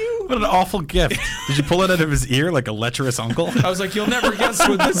 Thank you? What an awful gift. Did you pull it out of his ear like a lecherous uncle? I was like, you'll never guess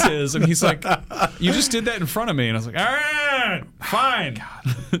what this is. And he's like, you just did that in front of me. And I was like, all right, fine.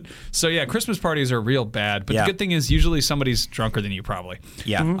 So, yeah, Christmas parties are real bad. But the good thing is usually somebody's drunker than you probably.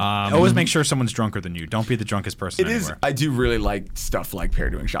 Yeah. Always make sure someone's drunker than you. Don't be the drunkest person It anywhere. is. I do really like stuff like Pear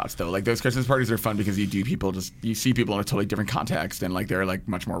doing shots, though. Like, those Christmas parties are fun because you see people in a totally different context and, like, they're, like,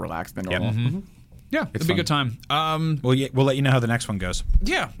 much more relaxed than normal. Mm-hmm. Yeah, it'll be a good time. We'll let you know how the next one goes.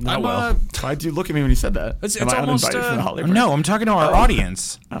 Yeah. Why'd you look at me when you said that? It's Am I almost, uninvited from the holiday party? No, I'm talking to our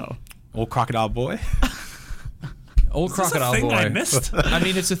audience. Oh. Old Crocodile Boy. Old Crocodile thing Boy. I missed? I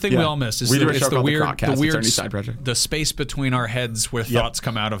mean, it's a thing we all miss. It's We do a it's show the called The weird, Croccast. the It's weird, our new side project. the space between our heads where thoughts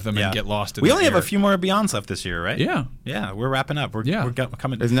come out of them and get lost in We the only have air. a few more Beyonds left this year, right? Yeah. Yeah, we're wrapping up. We're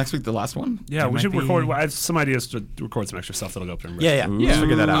coming. Is next week the last one? Yeah, we might should be- record. I have some ideas to record some extra stuff that'll go up there. Yeah. Let's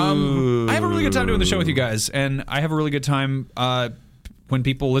figure that out. I have a really good time doing the show with you guys, and I have a really good time when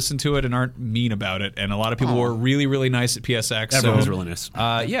people listen to it and aren't mean about it. And a lot of people were really, really nice at PSX. Everyone was really nice.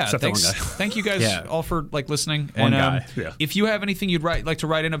 Yeah, Except that thanks. one guy. Thank you guys Yeah. all for listening. One and, guy. Yeah. If you have anything you'd like to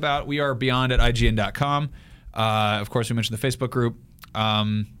write in about, we are beyond@ign.com. Of course, we mentioned the Facebook group.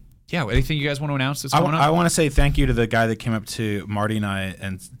 Anything you guys want to announce that's coming up? I want to say thank you to the guy that came up to Marty and I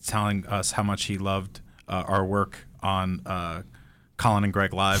and telling us how much he loved our work on Colin and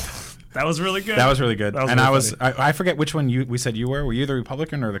Greg Live. That was really good. That was really good. That was and really I funny. I forget which one we said you were. Were you the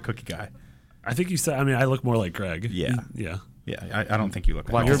Republican or the cookie guy? I think you said. I mean, I look more like Greg. Yeah. Yeah. Yeah, I don't think you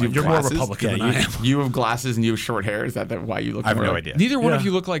look like Because You're you have more glasses? Republican than I am. You have glasses and you have short hair. Is that why you look? I have more no like- idea. Neither one of Yeah.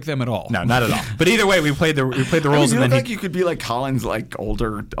 you look like them at all. No, not at all. But either way, we played the I mean, roles, you and look then like you could be like Colin's like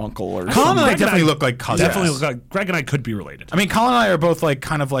older uncle or Colin something. and I Greg definitely look like cousins. Definitely look like Greg and I could be related. I mean, Colin and I are both like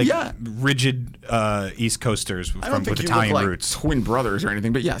kind of like Yeah. rigid East Coasters I don't with think you Italian look like roots. twin brothers or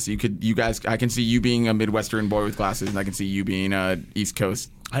anything, but yes, you guys. I can see you being a Midwestern boy with glasses, and I can see you being a East Coast.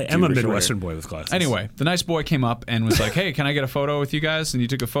 I am a Jewish or Midwestern whatever. boy with glasses. Anyway, the nice boy came up and was like, "Hey, can I get a photo with you guys?" And you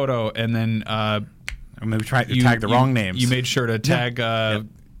took a photo, and then I mean, we tried to you tag the wrong names. You made sure to tag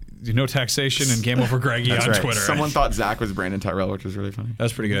No Taxation and Game Over Greggy That's on right. Twitter. Someone thought Zach was Brandon Tyrell, which was really funny.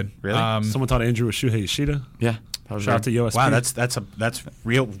 That's pretty good. Really? Someone thought Andrew was Shuhei Yoshida. Yeah, that was Shout out to right. USP. Wow, that's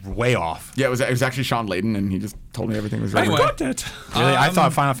real way off. Yeah, it was actually Sean Layden, and he just told me everything was right. Anyway. Got it. Really, I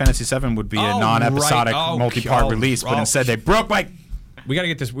thought Final Fantasy VII would be a oh, non-episodic, right. Oh, multi-part oh, release, but oh. instead they broke my. We got to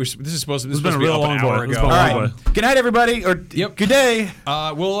get this. This is supposed to. This It's been supposed a to be real up long an hour boy. It's ago. been a All long right, boy. good night, everybody, or Yep. good day.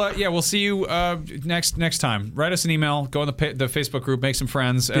 We'll see you next time. Write us an email. Go in the Facebook group. Make some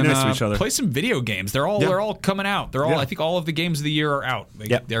friends. And nice to each other. Play some video games. They're all coming out. They're all. Yeah. I think all of the games of the year are out.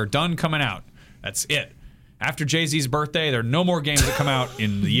 They're done coming out. That's it. After Jay-Z's birthday, there are no more games that come out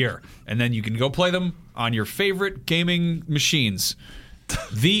in the year, and then you can go play them on your favorite gaming machines.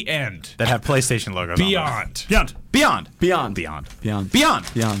 The end. That have PlayStation logos. on them. Beyond. Beyond. Beyond. Beyond. Beyond. Beyond.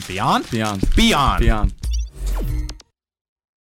 Beyond. Beyond. Beyond. Beyond. Beyond. Beyond.